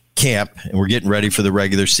break camp, and we're getting ready for the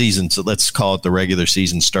regular season. So let's call it the regular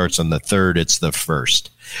season starts on the 3rd. It's the 1st.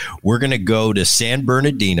 We're going to go to San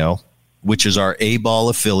Bernardino, which is our A-ball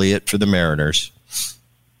affiliate for the Mariners.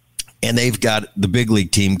 And they've got the big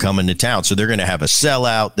league team coming to town. So they're going to have a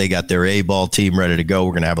sellout. They got their A-ball team ready to go.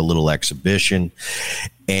 We're going to have a little exhibition.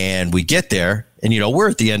 And we get there, and, we're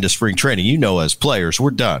at the end of spring training. As players, we're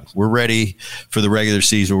done. We're ready for the regular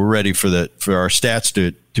season. We're ready for our stats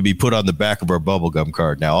to be put on the back of our bubblegum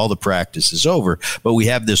card. Now, all the practice is over, but we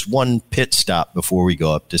have this one pit stop before we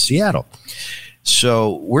go up to Seattle.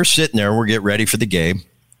 So we're sitting there, and we're getting ready for the game,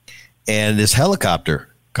 and this helicopter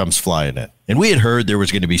comes flying in. And we had heard there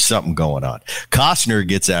was going to be something going on. Costner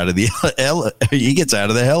gets out of the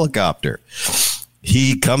helicopter.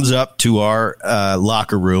 He comes up to our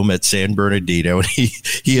locker room at San Bernardino, and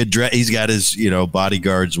he's got his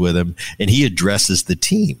bodyguards with him, and he addresses the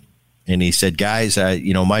team. And he said, guys,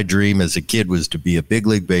 my dream as a kid was to be a big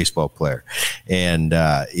league baseball player. And,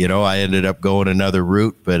 I ended up going another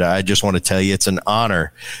route, but I just want to tell you it's an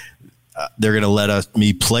honor. They're going to let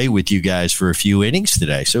me play with you guys for a few innings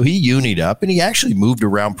today. So he unied up, and he actually moved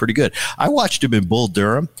around pretty good. I watched him in Bull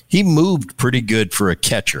Durham. He moved pretty good for a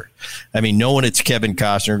catcher. I mean, knowing it's Kevin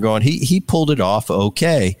Costner going, he pulled it off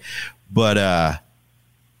okay. But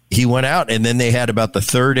he went out, and then they had about the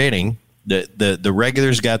 3rd inning. The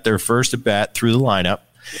regulars got their first at bat through the lineup,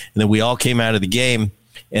 and then we all came out of the game,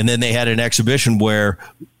 and then they had an exhibition where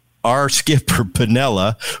our skipper,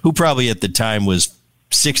 Pinella, who probably at the time was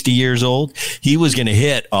 60 years old, he was going to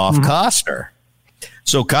hit off Costner.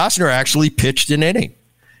 So Costner actually pitched an inning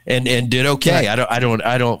and did okay. Right.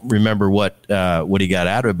 I don't remember what he got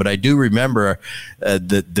out of it, but I do remember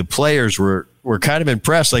the players were were kind of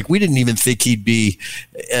impressed. Like, we didn't even think he'd be,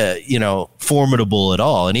 formidable at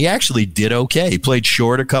all. And he actually did okay. He played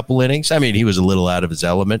short a couple innings. I mean, he was a little out of his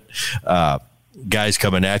element. Guys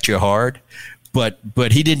coming at you hard, but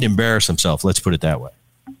he didn't embarrass himself. Let's put it that way.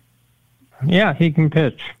 Yeah, he can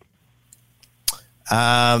pitch.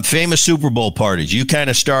 Famous Super Bowl parties. You kind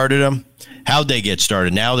of started them. How'd they get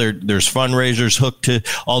started? Now there's fundraisers hooked to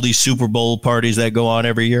all these Super Bowl parties that go on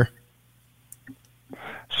every year.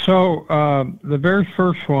 So the very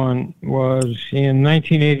first one was in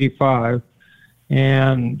 1985,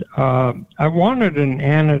 and I wanted an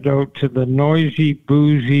antidote to the noisy,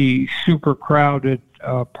 boozy, super crowded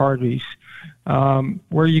parties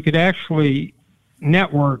where you could actually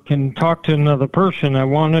network and talk to another person. I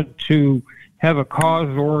wanted to have a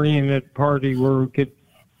cause-oriented party where we could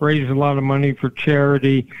raise a lot of money for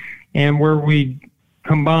charity and where we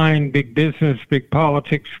combine big business, big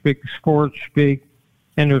politics, big sports, big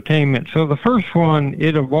entertainment. So the first one,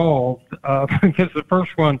 it evolved because the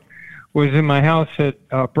first one was in my house at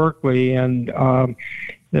Berkeley, and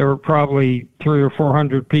there were probably 300 or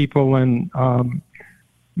 400 people. And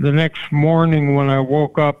the next morning when I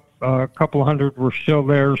woke up, a couple hundred were still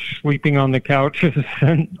there sleeping on the couches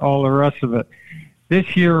and all the rest of it.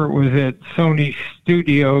 This year it was at Sony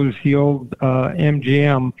Studios, the old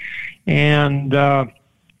MGM, and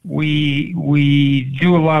we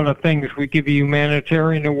do a lot of things. We give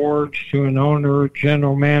humanitarian awards to an owner,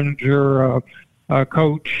 general manager, a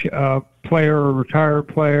coach, a player, a retired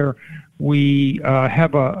player. We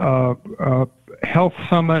have a health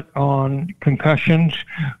summit on concussions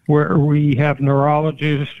where we have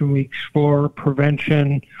neurologists and we explore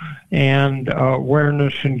prevention and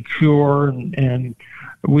awareness and cure. And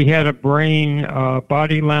we had a brain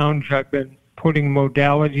body lounge. I've been putting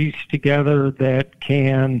modalities together that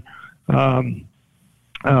can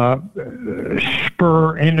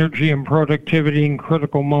spur energy and productivity in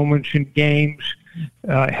critical moments in games,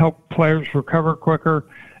 help players recover quicker,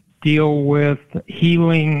 deal with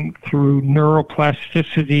healing through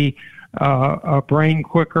neuroplasticity, brain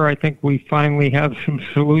quicker. I think we finally have some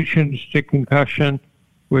solutions to concussion,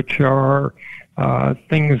 which are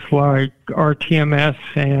things like RTMS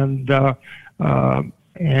and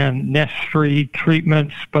NES-free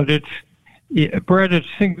treatments. But Brett,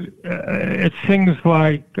 it's things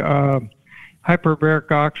like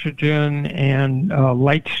hyperbaric oxygen and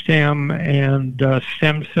light stem and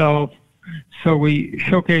stem cells. So we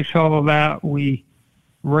showcase all of that. We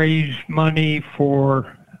raise money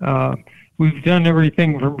for, we've done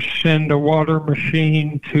everything from send a water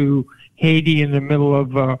machine to Haiti in the middle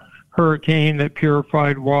of a hurricane that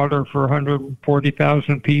purified water for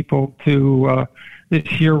 140,000 people to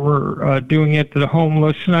this year we're doing it to the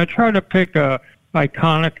homeless. And I try to pick a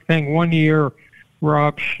iconic thing. One year,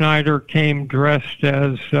 Rob Schneider came dressed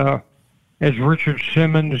as Richard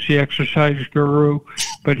Simmons, the exercise guru,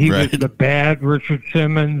 but he was the bad Richard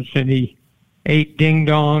Simmons, and he ate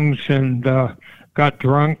ding-dongs and got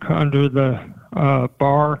drunk under the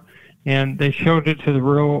bar, and they showed it to the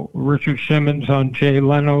real Richard Simmons on Jay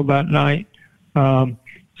Leno that night.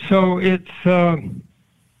 So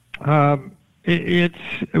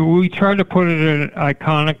we try to put it in an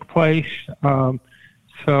iconic place.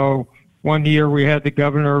 So one year we had the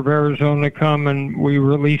governor of Arizona come and we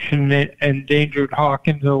released an endangered hawk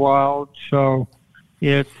into the wild. So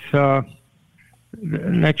it's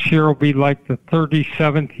next year will be like the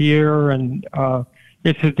 37th year, and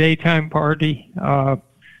it's a daytime party.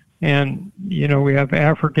 And, we have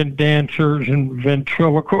African dancers and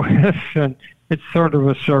ventriloquists, and it's sort of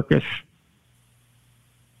a circus.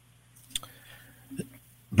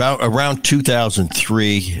 Around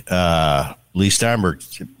 2003, Leigh Steinberg,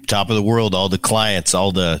 top of the world, all the clients,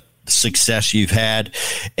 all the success you've had,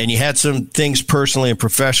 and you had some things personally and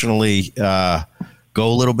professionally go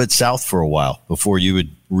a little bit south for a while before you would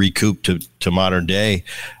recoup to modern day.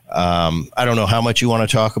 I don't know how much you want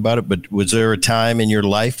to talk about it, but was there a time in your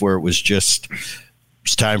life where it was just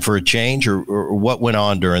it's time for a change, or what went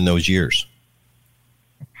on during those years?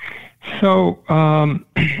 So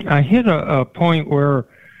I hit a point where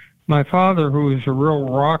my father, who was a real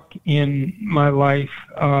rock in my life,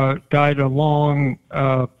 died a long,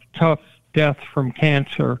 tough death from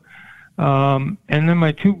cancer. And then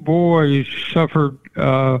my two boys suffered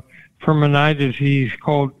from an eye disease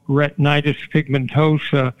called retinitis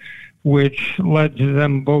pigmentosa, which led to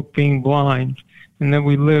them both being blind. And then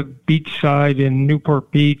we lived beachside in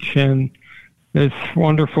Newport Beach, and this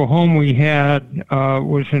wonderful home we had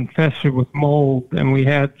was infested with mold, and we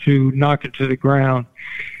had to knock it to the ground.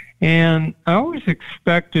 And I always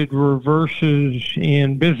expected reverses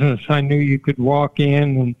in business. I knew you could walk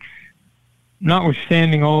in and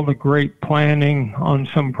notwithstanding all the great planning on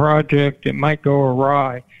some project, it might go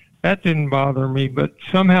awry. That didn't bother me, but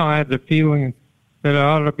somehow I had the feeling that I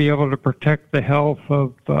ought to be able to protect the health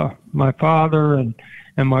of my father and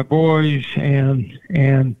my boys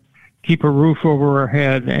and keep a roof over our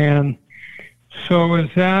head. And so as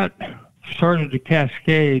that started to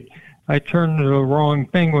cascade, I turned to the wrong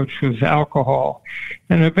thing, which was alcohol,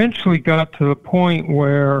 and eventually got to the point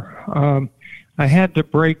where I had to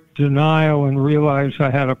break denial and realize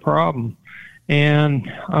I had a problem. And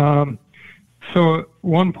so at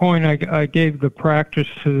one point I gave the practice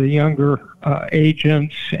to the younger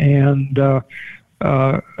agents and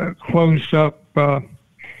closed up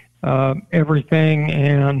everything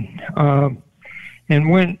and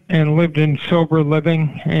went and lived in sober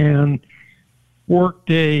living and worked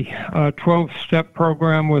a 12-step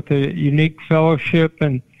program with a unique fellowship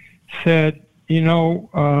and said,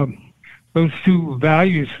 those two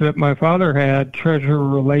values that my father had, treasure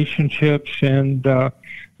relationships and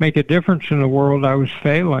make a difference in the world, I was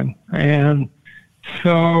failing. And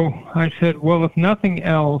so I said, well, if nothing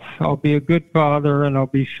else, I'll be a good father and I'll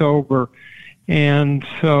be sober. And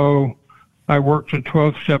so I worked a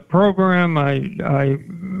 12-step program. I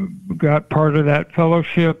got part of that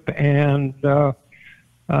fellowship, and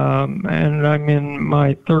I'm in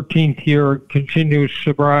my 13th year of continuous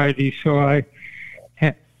sobriety. So I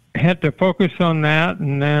had to focus on that,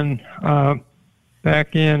 and then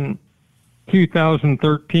back in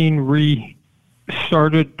 2013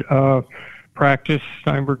 restarted practice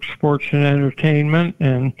Steinberg Sports and Entertainment,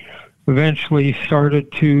 and eventually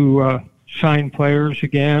started to sign players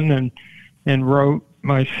again, and wrote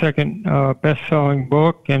my second best-selling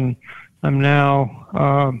book, and I'm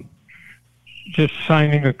now just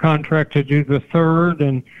signing a contract to do the third,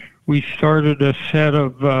 and we started a set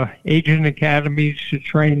of agent academies to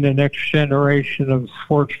train the next generation of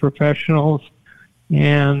sports professionals,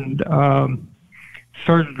 and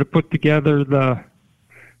started to put together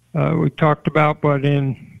we talked about, but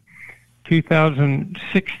in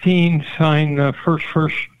 2016 signed the first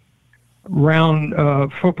round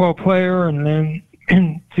football player, and then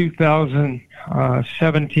in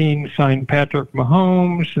 2017 signed Patrick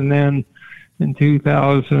Mahomes, and then in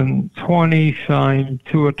 2020 signed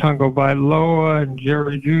Tua Tagovailoa and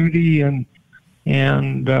Jerry Jeudy,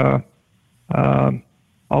 and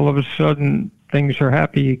all of a sudden things are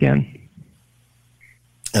happy again.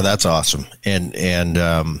 And that's awesome. And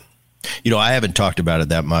I haven't talked about it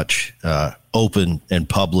that much open and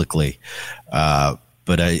publicly,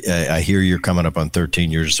 but I hear you're coming up on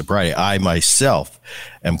 13 years of sobriety. I myself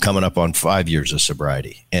am coming up on 5 years of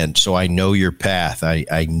sobriety. And so I know your path.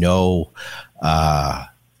 I know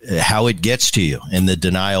how it gets to you and the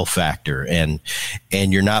denial factor, and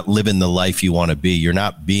you're not living the life you want to be. You're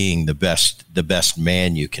not being the best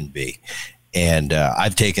man you can be. And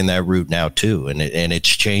I've taken that route now too, and it's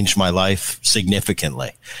changed my life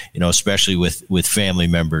significantly. Especially with family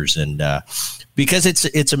members, and because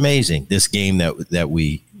it's amazing, this game that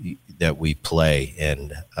we play,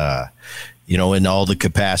 and in all the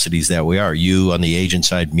capacities that we are. You on the agent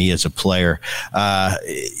side, me as a player.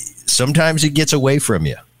 Sometimes it gets away from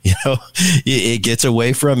you. It gets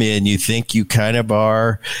away from you, and you think you kind of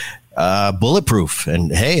are bulletproof,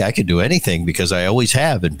 and hey, I could do anything because I always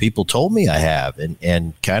have, and people told me I have,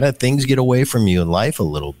 and kind of things get away from you in life a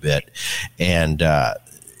little bit, and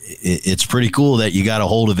it's pretty cool that you got a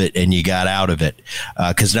hold of it and you got out of it,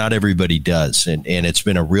 because not everybody does, and it's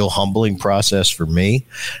been a real humbling process for me.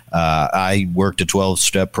 I worked a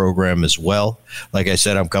 12-step program as well. Like I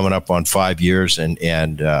said, I'm coming up on 5 years, and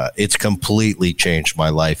it's completely changed my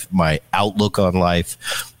life, my outlook on life,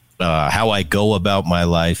 how I go about my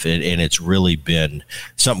life, and it's really been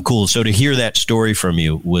something cool. So to hear that story from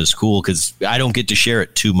you was cool, because I don't get to share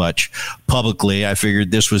it too much publicly. I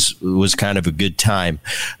figured this was kind of a good time.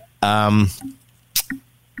 You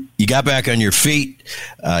got back on your feet.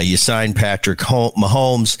 You signed Patrick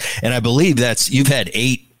Mahomes, and I believe you've had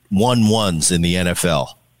 8 1-1s in the NFL,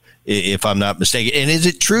 if I'm not mistaken. And is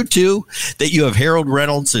it true, too, that you have Harold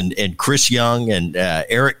Reynolds and Chris Young and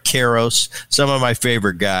Eric Karros, some of my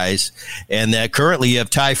favorite guys, and that currently you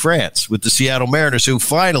have Ty France with the Seattle Mariners, who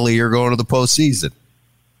finally are going to the postseason?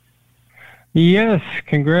 Yes,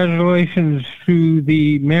 congratulations to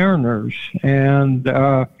the Mariners. And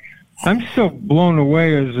I'm still blown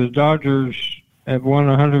away as the Dodgers have won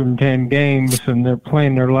 110 games, and they're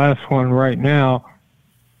playing their last one right now.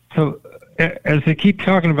 So as they keep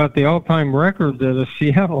talking about the all-time record, that a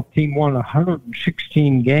Seattle team won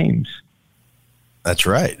 116 games. That's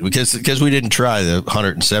right. Because we didn't try the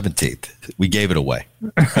 117th. We gave it away.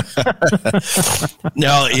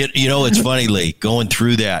 No, it's funny, Leigh, going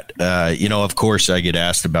through that, of course I get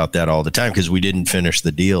asked about that all the time because we didn't finish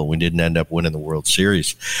the deal. We didn't end up winning the World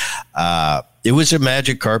Series. It was a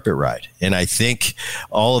magic carpet ride. And I think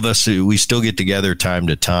all of us, we still get together time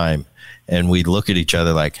to time and we look at each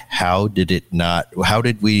other like, how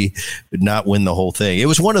did we not win the whole thing? It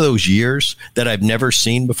was one of those years that I've never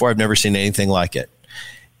seen before. I've never seen anything like it.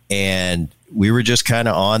 And we were just kind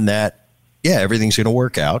of on that. Yeah, everything's going to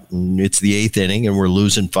work out. And it's the eighth inning and we're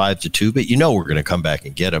losing 5-2, but we're going to come back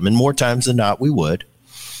and get them. And more times than not, we would.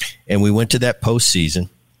 And we went to that postseason,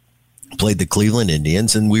 played the Cleveland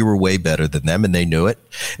Indians, and we were way better than them, and they knew it.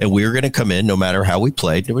 And we were going to come in no matter how we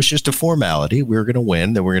played. It was just a formality. We were going to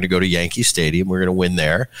win. Then we're going to go to Yankee Stadium. We're going to win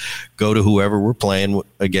there, go to whoever we're playing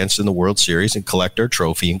against in the World Series and collect our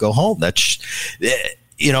trophy and go home. That's,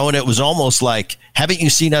 and it was almost like, haven't you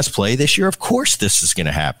seen us play this year? Of course this is going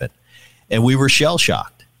to happen. And we were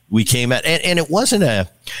shell-shocked. We came out, and it wasn't an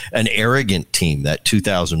arrogant team, that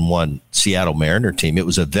 2001 Seattle Mariner team. It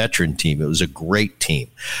was a veteran team. It was a great team.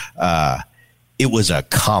 It was a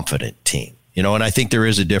confident team, and I think there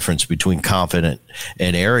is a difference between confident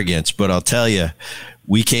and arrogance. But I'll tell you,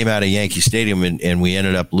 we came out of Yankee Stadium and we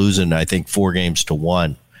ended up losing, I think,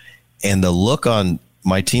 4-1. And the look on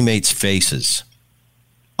my teammates' faces,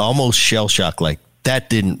 almost shell-shocked, like,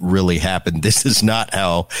 that didn't really happen. This is not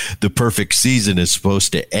how the perfect season is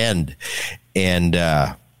supposed to end. And,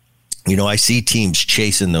 I see teams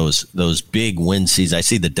chasing those big win seasons. I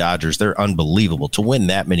see the Dodgers. They're unbelievable. To win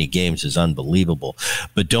that many games is unbelievable.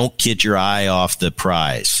 But don't get your eye off the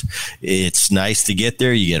prize. It's nice to get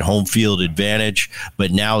there. You get home field advantage.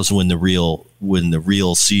 But now is when the real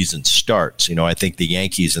season starts. I think the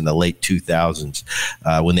Yankees in the late 2000s,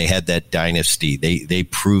 when they had that dynasty, they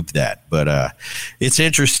proved that. But it's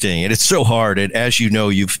interesting, and it's so hard. And as you know,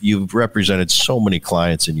 you've represented so many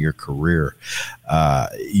clients in your career.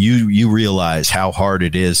 You realize how hard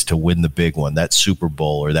it is to win the big one, that Super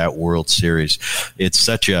Bowl or that World Series. It's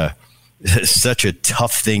such a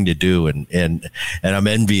tough thing to do, and I'm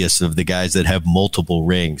envious of the guys that have multiple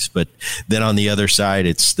rings. But then on the other side,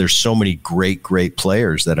 there's so many great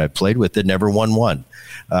players that I've played with that never won one.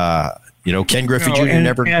 Ken Griffey Jr.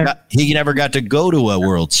 never got to go to a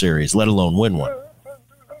World Series, let alone win one.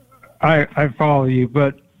 I follow you,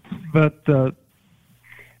 but the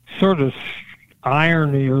sort of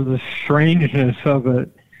irony or the strangeness of it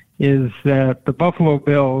is that the Buffalo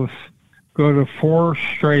Bills go to 4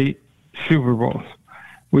 straight Super Bowls,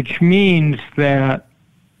 which means that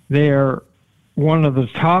they're one of the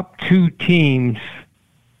top 2 teams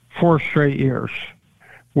 4 straight years,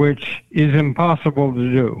 which is impossible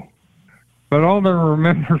to do. But all they're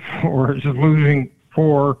remembered for is losing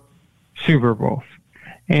 4 Super Bowls.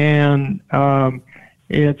 And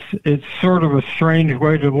it's sort of a strange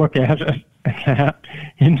way to look at it.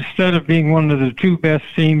 Instead of being one of the 2 best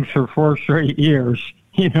teams for 4 straight years,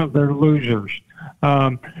 they're losers.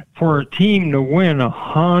 For a team to win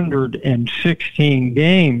 116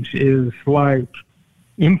 games is like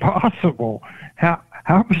impossible.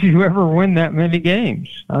 How could you ever win that many games?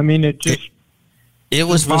 I mean, it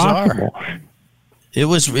was bizarre. It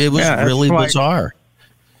was really bizarre.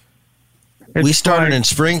 We started in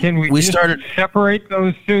spring. Can we separate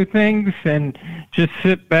those 2 things and just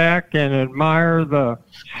sit back and admire the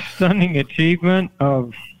stunning achievement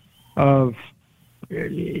of how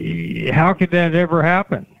could that ever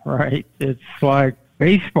happen, right? It's like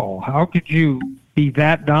baseball. How could you be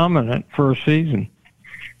that dominant for a season?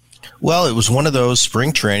 Well, it was one of those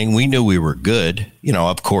spring training. We knew we were good.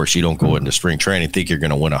 Of course, you don't go into spring training and think you're going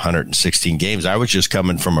to win 116 games. I was just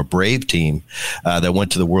coming from a Brave team that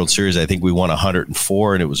went to the World Series. I think we won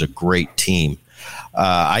 104, and it was a great team.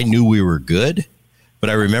 I knew we were good, but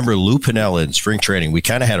I remember Lou Piniella in spring training. We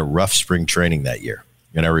kind of had a rough spring training that year.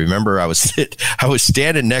 And I remember I was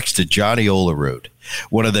standing next to Johnny Olerud,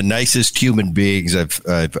 one of the nicest human beings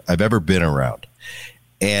I've ever been around.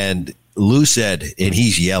 And Lou said, and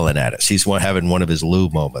he's yelling at us. He's having one of his Lou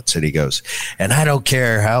moments. And he goes, and I don't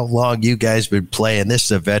care how long you guys been playing. This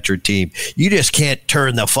is a veteran team. You just can't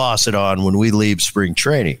turn the faucet on when we leave spring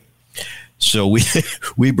training. So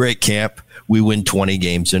we break camp. We win 20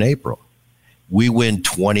 games in April. We win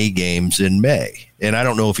 20 games in May. And I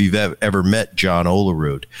don't know if you've ever met John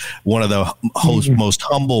Olerud, one of the most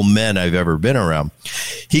humble men I've ever been around.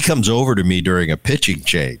 He comes over to me during a pitching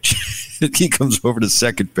change. He comes over to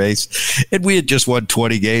second base, and we had just won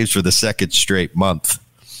 20 games for the second straight month.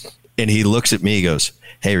 And he looks at me, he goes,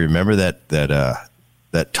 hey, remember that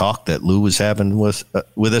talk that Lou was having with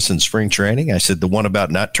us in spring training? I said, the one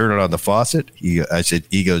about not turning on the faucet. He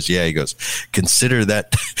goes, yeah. He goes, consider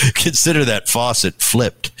that faucet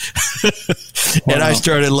flipped. Wow. And I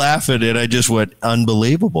started laughing, and I just went,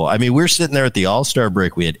 unbelievable. I mean, we're sitting there at the All-Star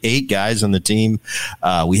break. We had 8 guys on the team.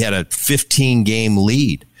 We had a 15-game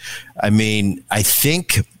lead. I mean, I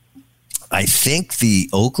think the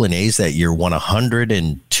Oakland A's that year won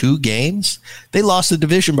 102 games. They lost the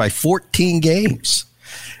division by 14 games.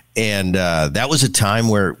 And that was a time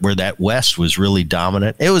where that West was really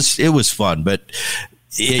dominant. It was fun, but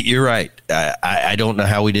you're right. I don't know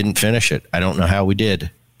how we didn't finish it. I don't know how we did,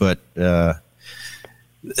 but they'll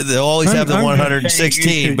always have the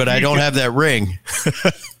 116, but I don't have that ring.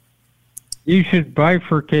 You should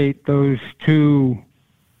bifurcate those two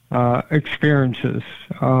experiences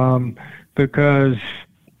because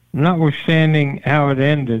notwithstanding how it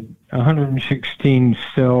ended, 116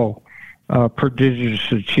 still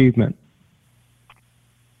prodigious achievement.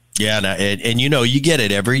 Yeah, and you get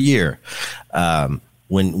it every year.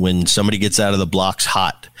 When somebody gets out of the blocks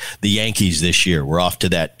hot, the Yankees this year were off to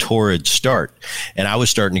that torrid start, and I was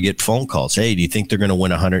starting to get phone calls. Hey, do you think they're going to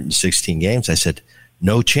win 116 games? I said,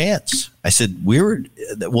 no chance. I said,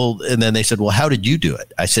 and then they said, well, how did you do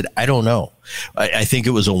it? I said, I don't know. I think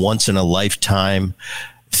it was a once in a lifetime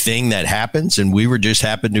thing that happens, and we just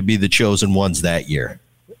happened to be the chosen ones that year.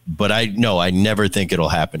 But I never think it'll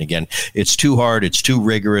happen again. It's too hard. It's too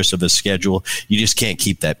rigorous of a schedule. You just can't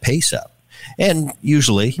keep that pace up. And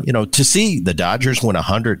usually, to see the Dodgers win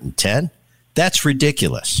 110, that's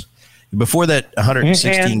ridiculous. Before that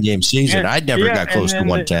 116-game season, I'd never got close to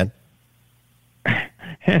 110.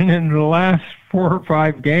 And in the last 4 or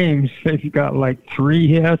 5 games, they've got like 3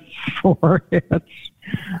 hits, 4 hits.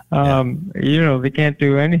 They can't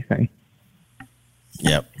do anything.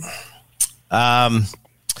 Yep.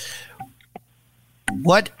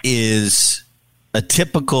 What is a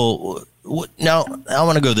typical – now, I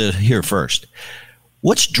want to go here first.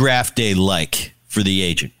 What's draft day like for the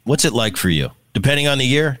agent? What's it like for you? Depending on the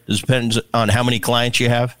year? It depends on how many clients you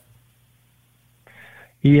have?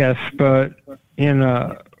 Yes, but in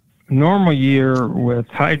a normal year with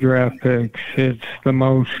high draft picks, it's the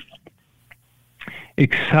most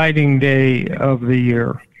exciting day of the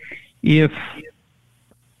year. If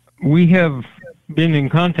we have been in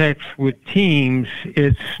contact with teams,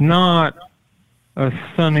 it's not a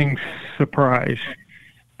stunning surprise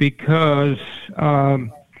because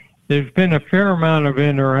there's been a fair amount of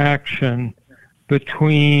interaction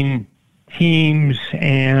between teams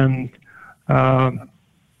and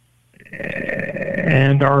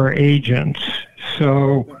our agents.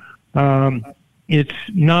 So it's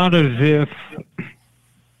not as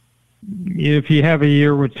if you have a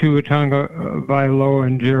year with Tua Tagovailoa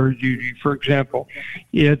and Jerry Jeudy, for example,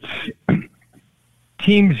 it's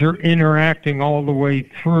teams are interacting all the way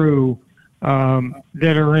through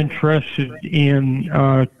that are interested in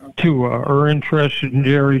Tua or interested in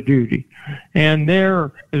Jerry Jeudy. And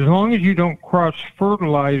as long as you don't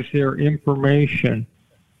cross-fertilize their information,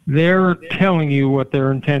 they're telling you what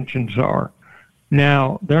their intentions are.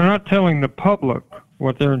 Now, they're not telling the public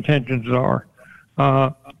what their intentions are.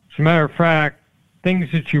 As a matter of fact,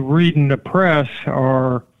 things that you read in the press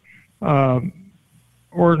are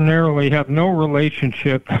ordinarily have no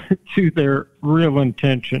relationship to their real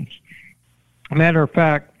intentions. Matter of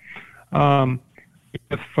fact,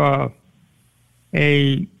 if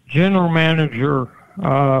a general manager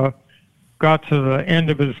got to the end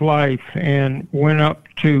of his life and went up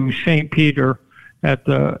to St. Peter at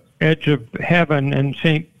the edge of heaven, and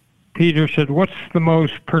St. Peter said, "What's the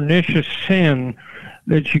most pernicious sin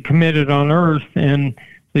that you committed on earth?" And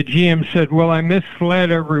the GM said, "Well, I misled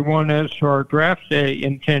everyone as to our draft day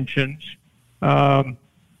intentions,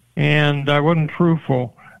 and I wasn't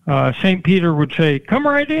truthful." St. Peter would say, "Come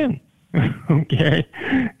right in." Okay,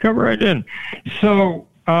 come right in. So,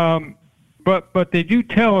 but they do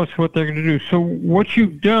tell us what they're going to do. So what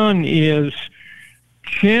you've done is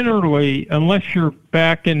generally, unless you're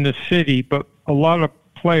back in the city, but a lot of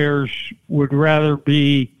players would rather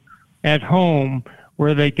be at home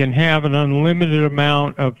where they can have an unlimited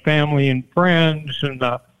amount of family and friends and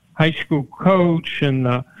the high school coach and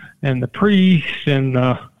the priest and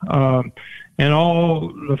all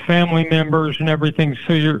the family members and everything.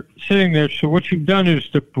 So you're sitting there. So what you've done is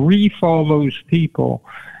to brief all those people,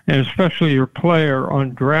 and especially your player,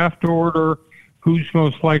 on draft order, who's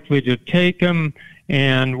most likely to take them,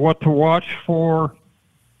 and what to watch for.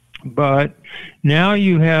 But now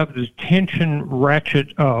you have the tension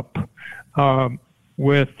ratchet up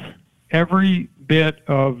with every bit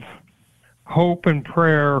of hope and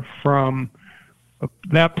prayer from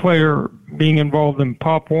that player being involved in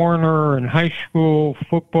Pop Warner and high school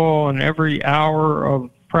football and every hour of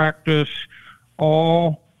practice,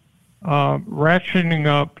 all ratcheting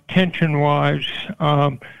up tension-wise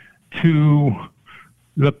to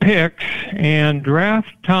the picks, and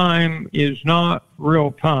draft time is not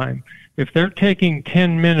real time. If they're taking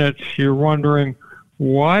 10 minutes, you're wondering,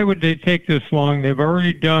 why would they take this long? They've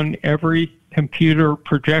already done every computer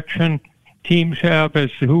projection teams have as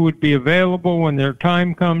to who would be available when their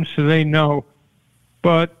time comes, so they know.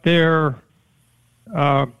 But they're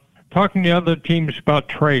talking to other teams about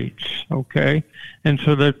trades, okay? And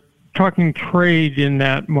so they're talking trade in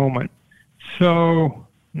that moment. So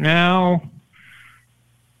now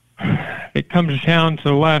it comes down to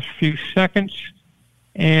the last few seconds,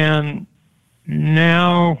 and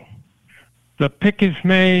now the pick is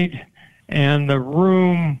made, and the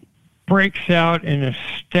room breaks out in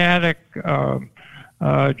ecstatic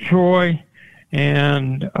joy,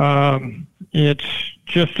 and it's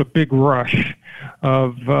just a big rush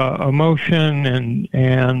of emotion,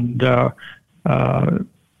 and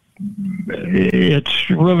it's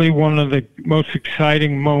really one of the most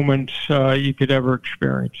exciting moments you could ever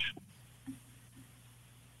experience.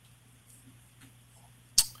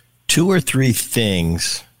 2 or 3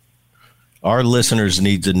 things our listeners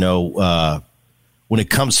need to know when it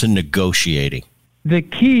comes to negotiating. The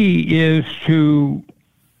key is to,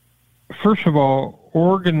 first of all,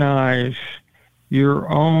 organize your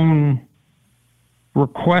own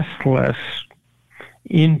request list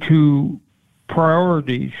into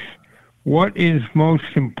priorities. What is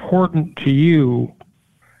most important to you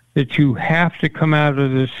that you have to come out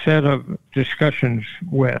of this set of discussions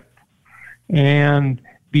with? And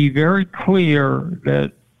be very clear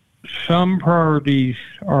that some priorities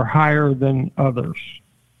are higher than others.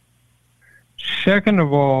 Second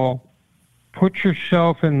of all, put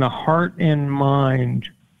yourself in the heart and mind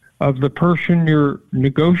of the person you're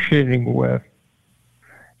negotiating with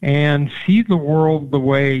and see the world the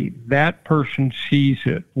way that person sees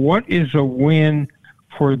it. What is a win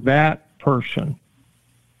for that person?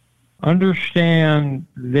 Understand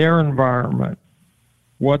their environment,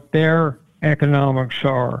 what their economics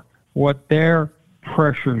are, what their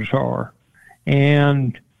pressures are,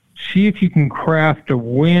 and see if you can craft a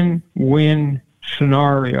win-win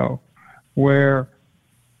scenario where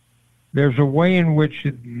there's a way in which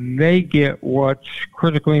they get what's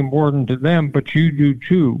critically important to them, but you do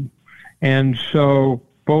too. And so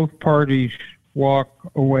both parties walk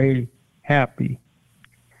away happy.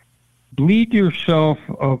 Bleed yourself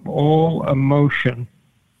of all emotion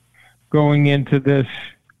going into this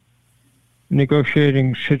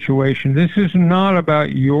negotiating situation. This is not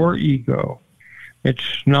about your ego.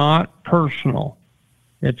 It's not personal.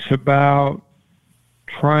 It's about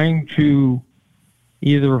trying to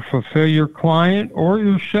either fulfill your client or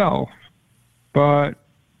yourself, but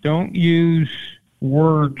don't use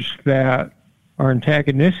words that are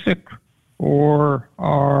antagonistic or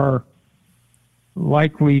are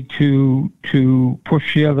likely to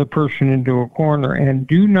push the other person into a corner, and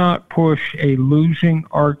do not push a losing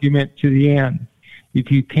argument to the end.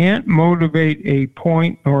 If you can't motivate a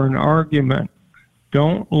point or an argument,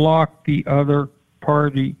 don't lock the other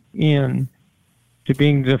party in to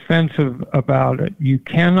being defensive about it. You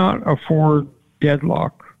cannot afford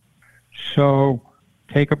deadlock. So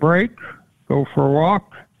take a break, go for a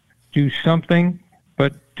walk, do something,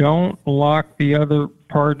 but don't lock the other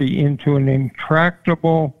party into an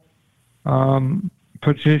intractable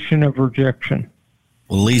position of rejection.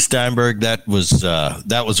 Well, Leigh Steinberg, that was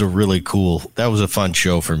a really cool, that was a fun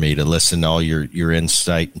show for me to listen to all your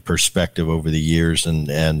insight and perspective over the years.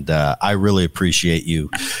 And I really appreciate you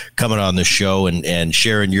coming on the show and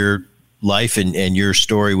sharing your life and your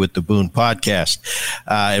story with the Boone podcast.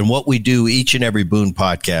 And what we do each and every Boone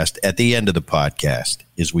podcast, at the end of the podcast,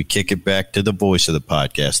 is we kick it back to the voice of the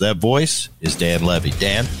podcast. That voice is Dan Levy.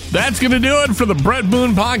 Dan? That's going to do it for the Brett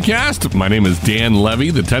Boone podcast. My name is Dan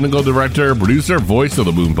Levy, the technical director, producer, voice of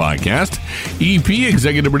the Boone podcast. EP,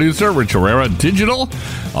 executive producer, Rich Herrera, digital.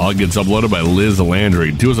 All gets uploaded by Liz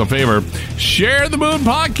Landry. Do us a favor, share the Boone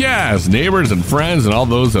podcast. Neighbors and friends and all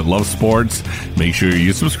those that love sports, make sure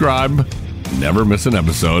you subscribe. Never miss an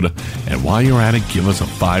episode. And while you're at it, give us a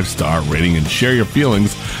 5-star rating and share your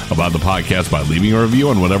feelings about the podcast by leaving a review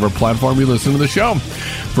on whatever platform you listen to the show.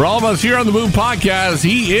 For all of us here on the Boone Podcast,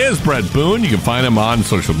 he is Brett Boone. You can find him on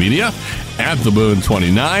social media at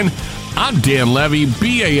TheBoone29. I'm Dan Levy,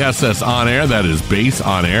 BASS On Air. That is Base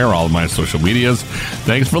On Air, all of my social medias.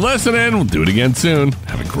 Thanks for listening. We'll do it again soon.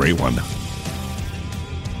 Have a great one.